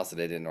in my house that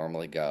I didn't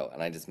normally go,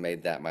 and I just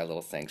made that my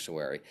little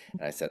sanctuary.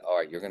 And I said, "All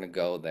right, you're going to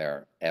go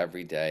there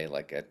every day,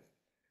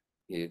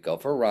 you go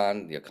for a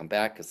run, you'll come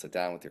back, you'll sit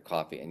down with your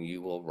coffee, and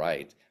you will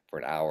write for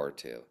an hour or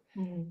two."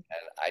 Mhm.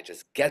 And I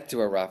just get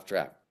to a rough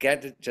draft,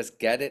 just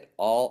get it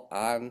all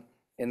on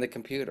in the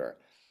computer.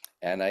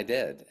 And I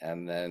did.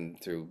 And then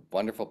through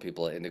wonderful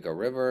people at Indigo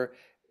River,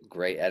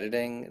 great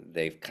editing,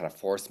 they've kind of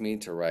forced me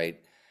to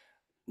write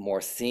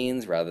more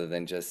scenes rather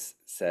than just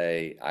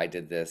say, "I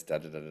did this, da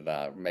da da da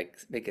da."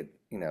 Make it,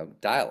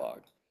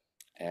 dialogue.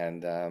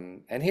 And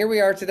here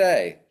we are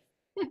today.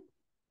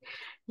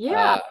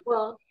 Yeah. Uh,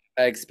 Well,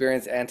 I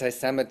experienced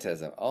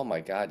anti-Semitism. Oh my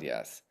God,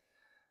 yes.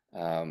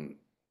 Um,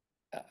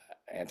 uh,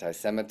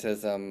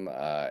 Anti-Semitism,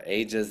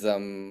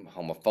 ageism,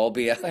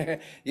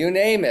 homophobia, you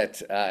name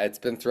it. It's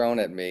been thrown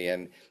at me,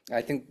 and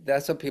I think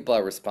that's what people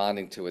are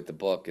responding to with the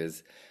book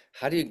is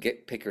how do you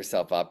pick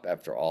yourself up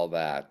after all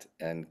that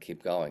and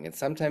keep going? And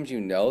sometimes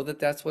you know that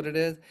that's what it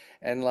is,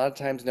 and a lot of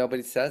times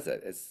nobody says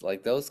it. It's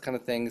like those kind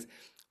of things,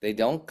 they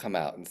don't come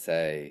out and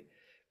say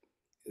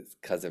it's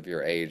because of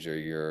your age or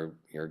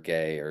you're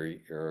gay or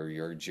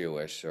you're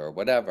Jewish or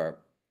whatever.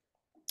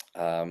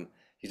 Um,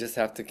 you just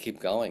have to keep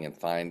going and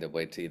find a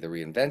way to either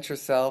reinvent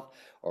yourself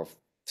or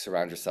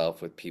surround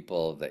yourself with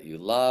people that you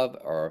love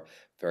or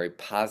very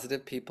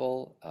positive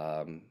people,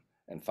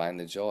 and find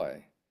the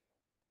joy.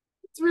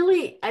 it's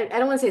really, I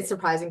don't want to say it's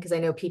surprising because I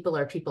know people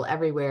are people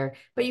everywhere,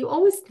 but you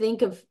always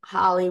think of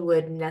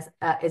Hollywood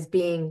as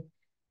being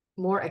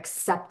more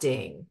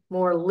accepting,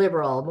 more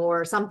liberal,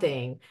 more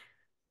something.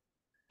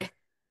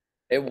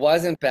 It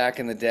wasn't back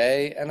in the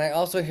day, and I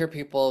also hear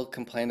people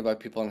complain about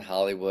people in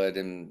Hollywood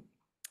and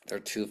they're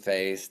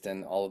two-faced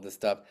and all of this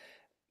stuff.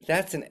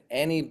 That's in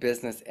any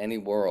business, any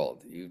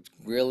world. You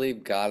really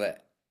gotta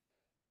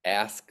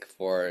ask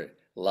for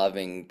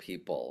loving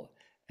people,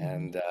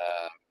 Mhm.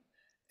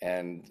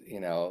 and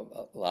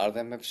a lot of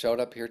them have showed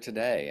up here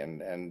today,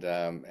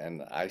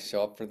 and I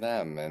show up for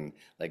them, and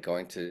like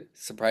going to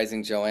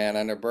surprising Joanne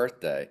on her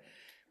birthday,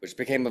 which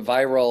became a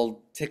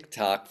viral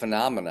TikTok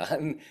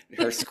phenomenon.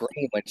 Her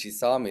scream when she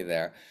saw me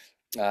there.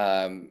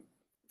 Um,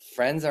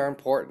 Friends are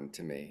important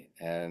to me,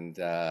 and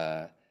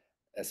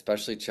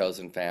especially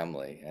chosen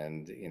family,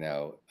 and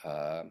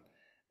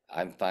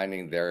I'm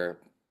finding they're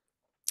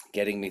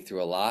getting me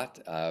through a lot.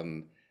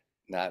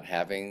 Not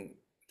having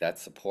that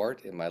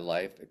support in my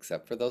life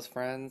except for those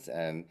friends,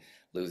 and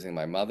losing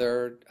my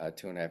mother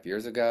 2.5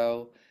 years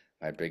ago,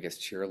 my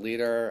biggest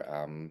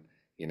cheerleader.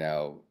 You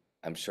know,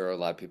 I'm sure a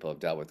lot of people have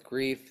dealt with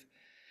grief.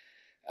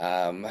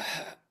 Um,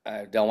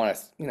 I don't want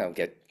to,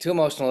 get too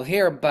emotional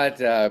here, but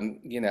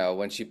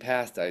when she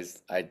passed,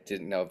 I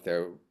didn't know if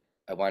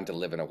I wanted to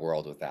live in a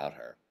world without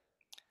her.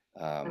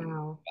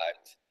 Wow.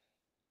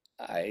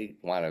 I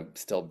want to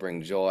still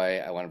bring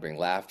joy. I want to bring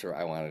laughter.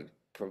 I want to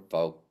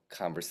provoke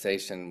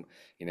conversation,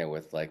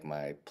 with like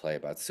my play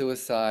about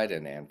suicide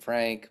and Anne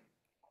Frank.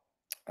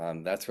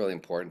 That's really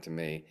important to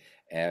me.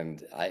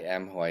 And I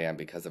am who I am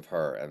because of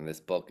her. And this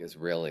book is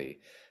really,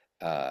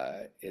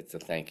 it's a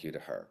thank you to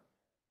her.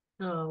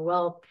 Oh,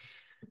 well,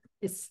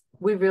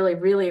 we really,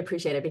 really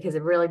appreciate it because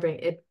it really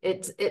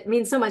it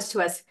means so much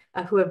to us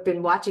who have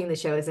been watching the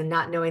shows and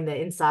not knowing the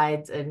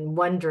insides and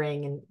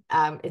wondering.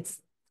 And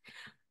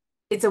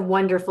it's a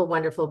wonderful,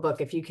 wonderful book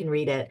if you can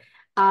read it.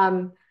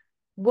 Um,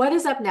 what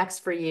is up next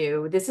for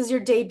you? This is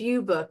your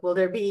debut book. Will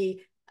there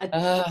be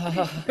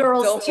a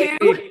Girls Don't make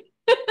too? me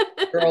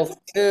girls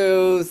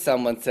too.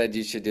 Someone said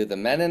you should do the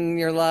men in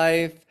your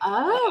life.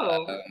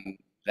 Oh,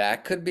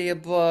 That could be a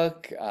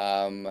book.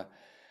 I'm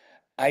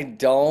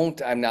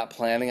not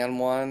planning on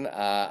one.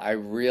 I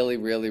really,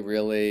 really,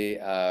 really,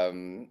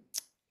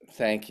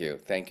 thank you.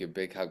 Thank you.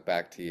 Big hug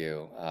back to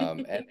you.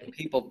 And if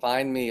people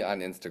find me on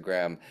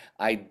Instagram,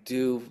 I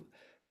do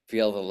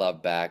feel the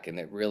love back, and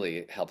it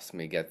really helps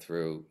me get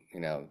through,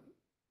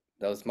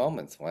 those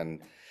moments when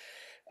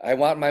I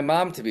want my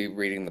mom to be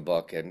reading the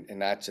book and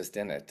not just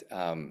in it.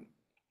 Um,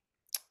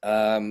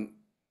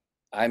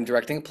 I'm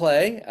directing a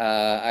play.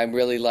 I'm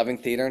really loving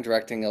theater and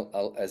directing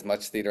as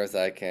much theater as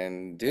I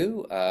can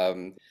do.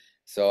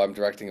 So I'm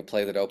directing a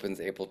play that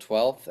opens April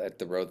 12th at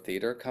the Road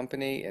Theater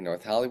Company in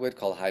North Hollywood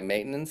called High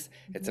Maintenance.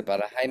 It's about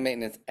a high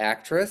maintenance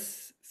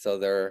actress. So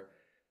they're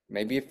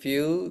maybe a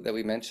few that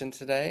we mentioned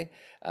today.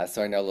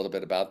 So I know a little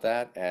bit about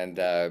that.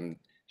 And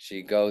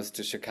she goes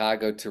to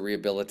Chicago to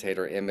rehabilitate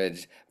her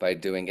image by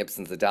doing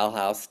Ibsen's The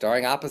Dollhouse,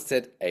 starring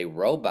opposite a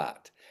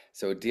robot.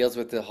 So it deals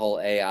with the whole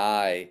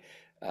AI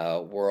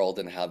world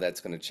and how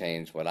that's going to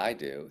change what I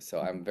do. So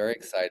I'm very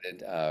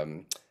excited.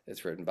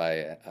 It's written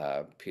by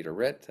Peter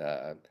Ritt,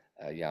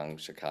 a young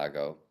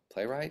Chicago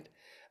playwright,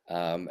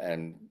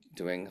 and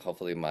doing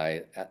hopefully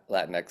my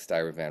Latinx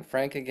Diary of Van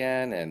Frank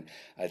again. And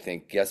I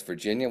think Yes,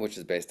 Virginia, which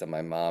is based on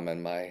my mom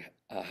and my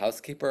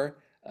housekeeper.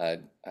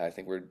 I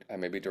think I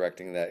may be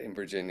directing that in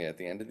Virginia at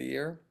the end of the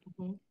year.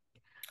 Mhm.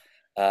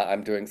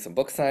 I'm doing some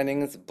book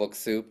signings, Book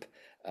Soup,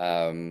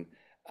 um,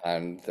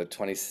 on the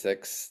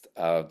 26th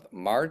of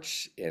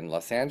March in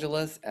Los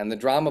Angeles, and the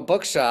Drama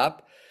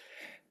Bookshop,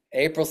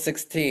 April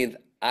 16th.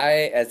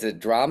 As a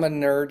drama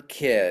nerd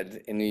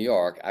kid in New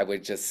York, I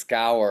would just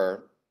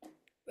scour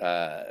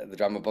the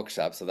drama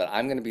bookshop so that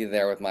I'm going to be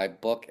there with my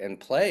book and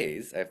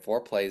plays. I have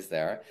 4 plays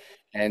there.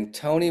 And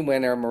Tony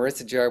winner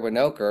Marissa Jerry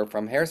Winokur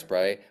from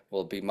Hairspray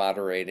will be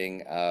moderating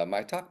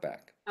my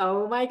talkback.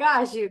 Oh my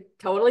gosh, you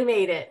totally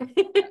made it.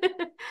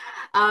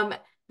 Um,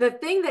 the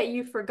thing that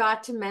you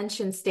forgot to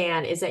mention,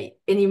 Stan, is that,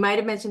 and you might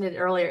have mentioned it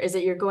earlier, is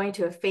that you're going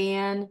to a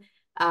fan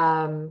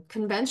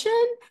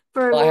convention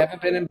for, Well, I well,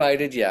 haven't been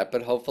invited yet,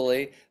 but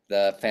hopefully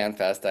the Fan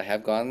Fest, I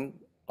have gone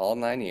all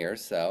 9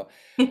 years, so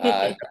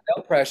no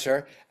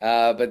pressure.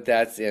 But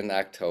that's in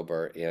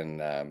October in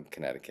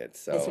Connecticut.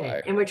 that's So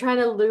right. I And we're trying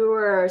to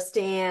lure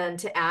Stan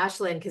to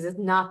Ashland because it's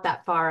not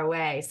that far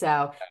away.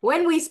 So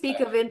when we speak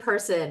of in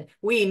person,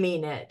 we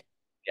mean it.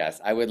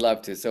 Yes, I would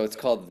love to. So it's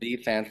called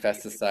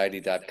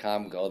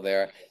thefanfestsociety.com. Go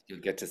there.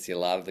 You'll get to see a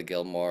lot of the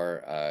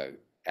Gilmore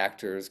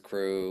actors,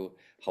 crew,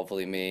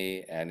 hopefully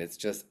me. And it's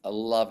just a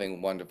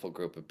loving, wonderful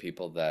group of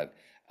people that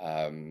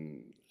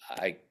um,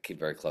 I keep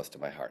very close to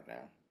my heart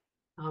now.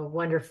 Oh,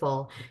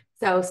 wonderful.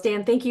 So,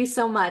 Stan, thank you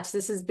so much.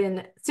 This has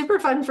been super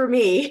fun for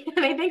me,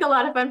 and I think a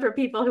lot of fun for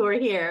people who are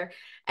here.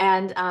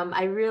 And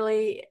I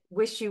really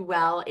wish you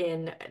well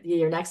in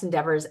your next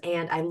endeavors.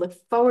 And I look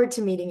forward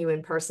to meeting you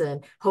in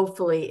person,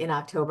 hopefully in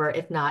October,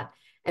 if not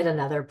at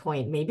another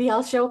point. Maybe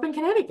I'll show up in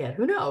Connecticut.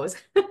 Who knows?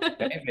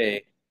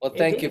 Maybe. Well,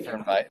 thank you Maybe.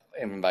 for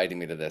inviting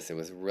me to this. It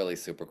was really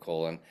super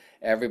cool. And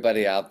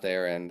everybody out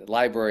there in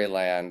library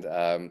land,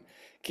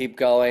 keep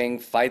going,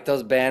 fight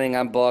those banning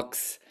on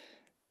books.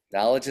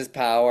 Knowledge is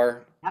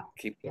power. Yep.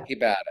 Keep Yep.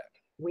 keep at it.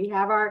 We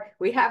have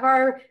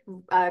our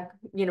uh,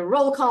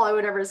 roll call or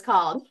whatever it's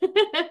called.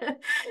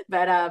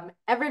 But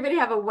everybody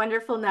have a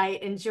wonderful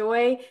night.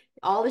 Enjoy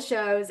all the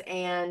shows,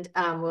 and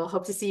we'll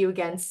hope to see you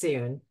again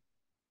soon.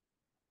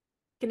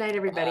 Good night,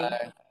 everybody.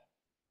 Bye.